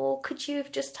 34? Could you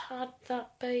have just had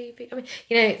that baby? I mean,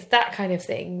 you know, it's that kind of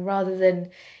thing rather than,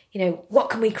 you know,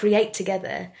 what can we create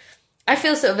together? I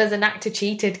feel sort of as an actor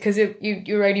cheated because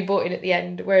you're only brought in at the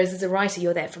end, whereas as a writer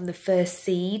you're there from the first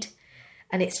seed,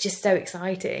 and it's just so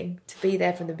exciting to be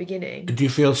there from the beginning. Do you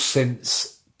feel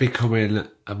since becoming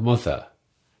a mother,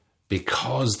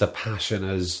 because the passion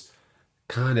has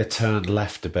kind of turned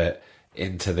left a bit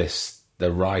into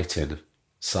the writing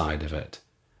side of it,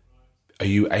 are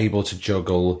you able to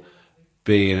juggle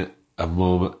being a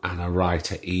mum and a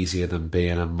writer easier than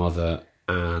being a mother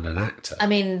and an actor? I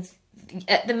mean,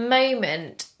 at the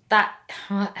moment,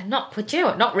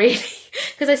 not really,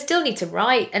 because I still need to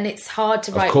write, and it's hard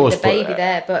to write with the baby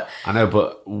there. But I know,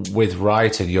 but with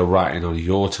writing, you're writing on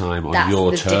your time, on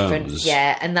your terms. Difference,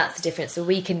 yeah, and that's the difference. So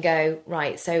we can go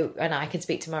right. So, and I can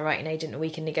speak to my writing agent, and we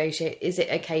can negotiate. Is it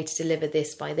okay to deliver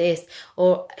this by this,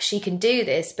 or she can do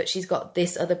this, but she's got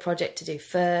this other project to do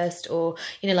first, or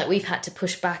you know, like we've had to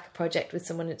push back a project with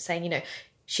someone saying, you know,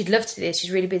 she'd love to do this.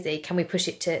 She's really busy. Can we push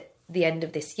it to the end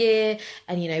of this year?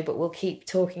 And you know, but we'll keep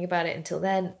talking about it until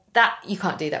then. That you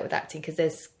can't do that with acting because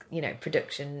there's, you know,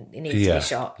 production, it needs to be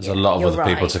shot. There's a lot of other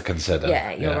people to consider.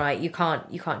 Yeah, you're right. You can't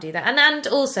do that. And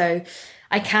also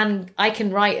I can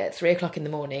write at 3:00 in the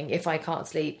morning if I can't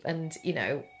sleep, and you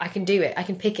know, I can do it. I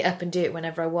can pick it up and do it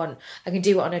whenever I want. I can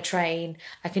do it on a train.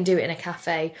 I can do it in a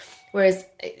cafe. Whereas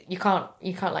you can't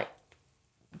like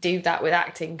do that with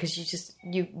acting because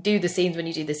you do the scenes when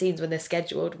you do the scenes when they're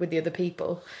scheduled with the other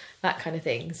people, that kind of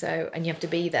thing. So, and you have to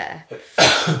be there.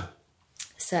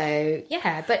 So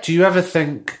yeah, but do you ever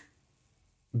think,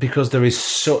 because there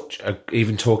is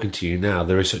even talking to you now,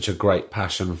 there is such a great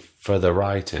passion for the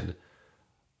writing,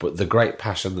 but the great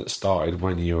passion that started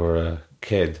when you were a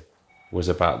kid was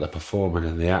about the performing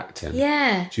and the acting.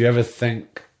 Yeah. Do you ever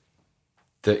think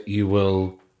that you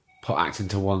will put acting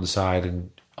to one side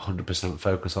and 100%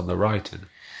 focus on the writing?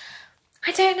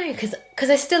 I don't know, because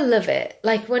I still love it.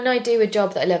 Like when I do a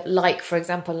job that I love, like for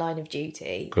example, Line of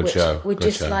Duty, Good show.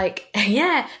 Like,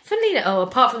 yeah, funnily enough,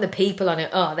 apart from the people on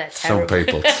it, they're terrible. Some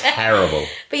people, terrible.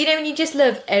 But you know, when you just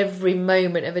love every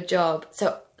moment of a job,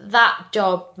 so that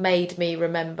job made me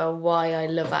remember why I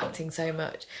love acting so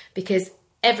much, because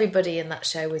everybody in that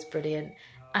show was brilliant.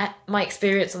 My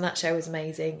experience on that show was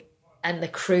amazing. And the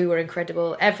crew were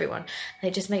incredible, everyone. And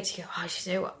it just makes you go,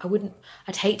 you know what,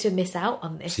 I'd hate to miss out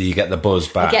on this. So you get the buzz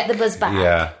back. I get the buzz back.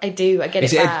 Yeah. I do, I get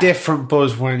it back. Is it a different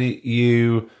buzz when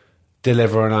you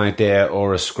deliver an idea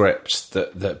or a script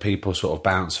that people sort of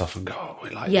bounce off and go, we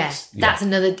like this? Yeah, that's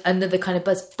another kind of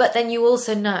buzz. But then you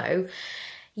also know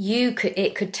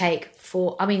it could take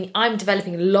I'm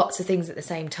developing lots of things at the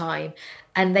same time,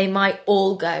 and they might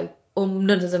all go, or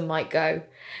none of them might go.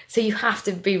 So you have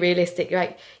to be realistic. You're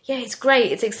like, yeah, it's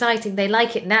great, it's exciting, they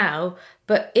like it now,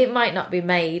 but it might not be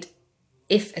made,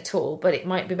 if at all, but it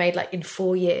might be made like in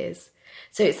 4 years.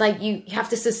 So it's like you have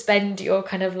to suspend your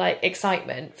kind of like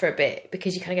excitement for a bit,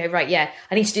 because you kind of go, right, yeah,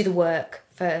 I need to do the work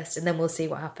first and then we'll see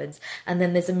what happens. And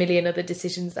then there's a million other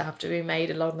decisions that have to be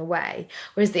made along the way.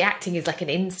 Whereas the acting is like an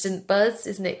instant buzz,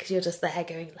 isn't it? Because you're just there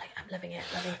going like, I'm loving it.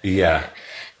 Yeah.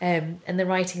 And the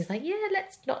writing is like, yeah,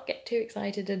 let's not get too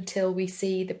excited until we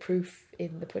see the proof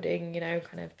in the pudding, you know,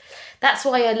 kind of. That's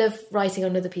why I love writing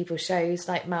on other people's shows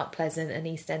like Mount Pleasant and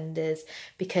EastEnders,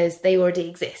 because they already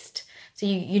exist. So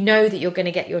you know that you're going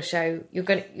to get your show,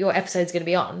 your episode's going to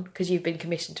be on because you've been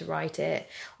commissioned to write it.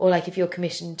 Or like if you're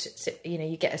commissioned, you know,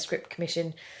 you get a script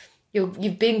commission,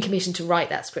 you've been commissioned to write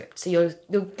that script. So you're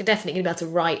definitely going to be able to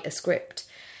write a script.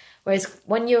 Whereas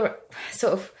when you're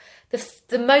sort of,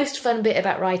 the most fun bit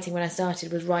about writing when I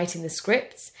started was writing the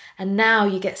scripts. And now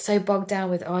you get so bogged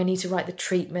down with, I need to write the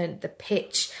treatment, the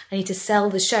pitch. I need to sell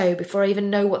the show before I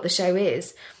even know what the show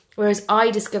is. Whereas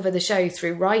I discover the show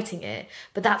through writing it,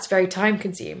 but that's very time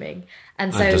consuming.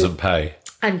 And so doesn't pay.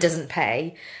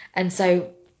 And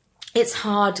so it's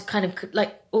hard kind of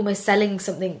like almost selling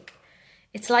something.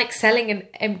 It's like selling an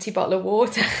empty bottle of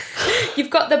water. You've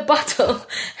got the bottle,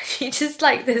 you just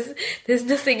like, there's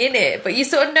nothing in it, but you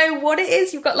sort of know what it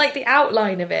is. You've got like the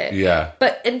outline of it. Yeah.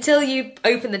 But until you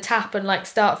open the tap and like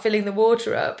start filling the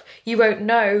water up, you won't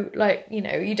know, like, you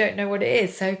know, you don't know what it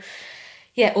is. So,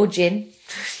 yeah, or gin.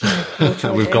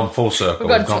 We've gone full circle.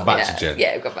 We've gone back to gin.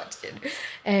 Yeah, we've gone back to gin.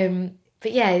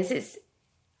 But yeah, it's.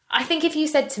 I think if you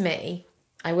said to me,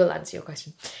 I will answer your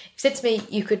question. If you said to me,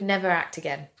 you could never act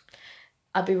again,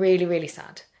 I'd be really, really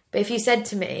sad. But if you said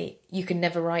to me, you can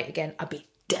never write again, I'd be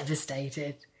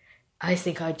devastated. I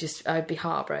think I'd be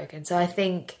heartbroken. So I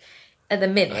think at the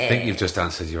minute... I think you've just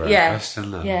answered your own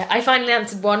question, though. Yeah, I finally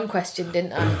answered one question,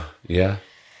 didn't I? Yeah.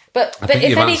 But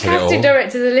if any casting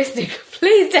directors are listening,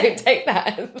 please don't take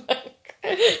that as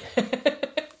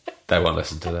They won't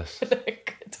listen to this.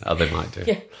 Oh, they might do.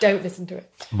 Yeah, don't listen to it.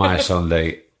 Maya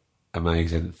Sondhi,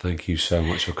 amazing. Thank you so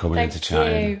much for coming into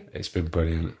chatting. It's been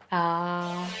brilliant.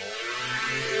 How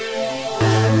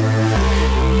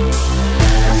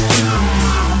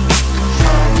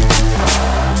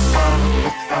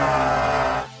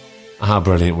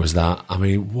brilliant was that? I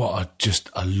mean, just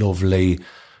a lovely,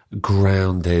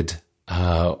 grounded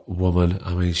woman.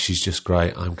 I mean, she's just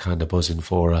great. I'm kind of buzzing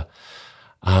for her.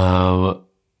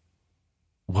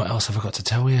 What else have I got to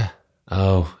tell you?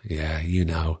 Oh, yeah, you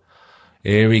know.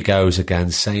 Here he goes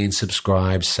again, saying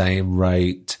subscribe, saying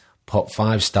rate, put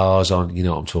 5 stars on, you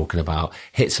know what I'm talking about.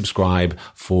 Hit subscribe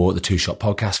for the Two Shot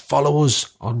Podcast. Follow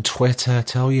us on Twitter.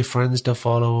 Tell your friends to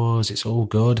follow us. It's all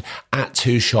good. At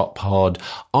Two Shot Pod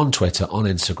on Twitter, on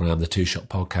Instagram, the Two Shot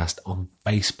Podcast on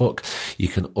Facebook. You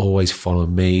can always follow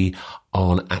me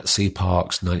on at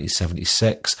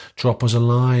cparks1976. Drop us a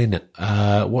line.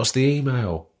 What's the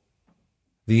email?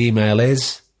 The email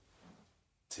is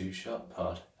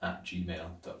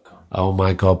twoshottpod@gmail.com. Oh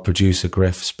my God, producer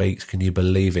Griff speaks. Can you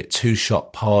believe it?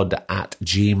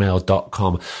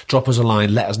 twoshottpod@gmail.com. Drop us a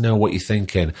line. Let us know what you're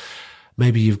thinking.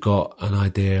 Maybe you've got an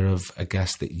idea of a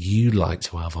guest that you'd like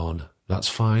to have on. That's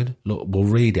fine. Look, we'll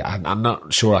read it. I'm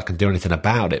not sure I can do anything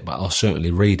about it, but I'll certainly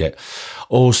read it.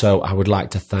 Also, I would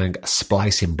like to thank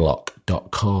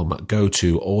splicingblock.com. Go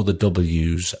to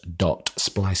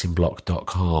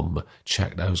allthews.splicingblock.com.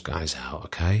 Check those guys out,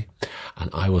 okay? And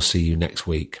I will see you next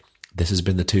week. This has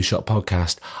been the Two Shot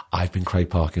Podcast. I've been Craig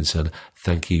Parkinson.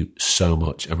 Thank you so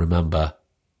much. And remember,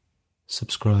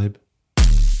 subscribe.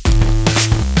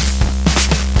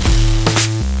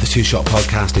 The Two Shot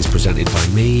Podcast is presented by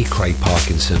me, Craig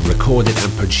Parkinson, recorded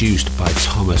and produced by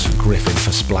Thomas Griffin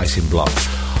for Splicing Block.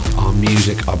 Our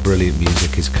brilliant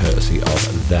music is courtesy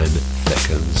of Then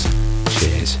Thickens.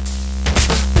 Cheers.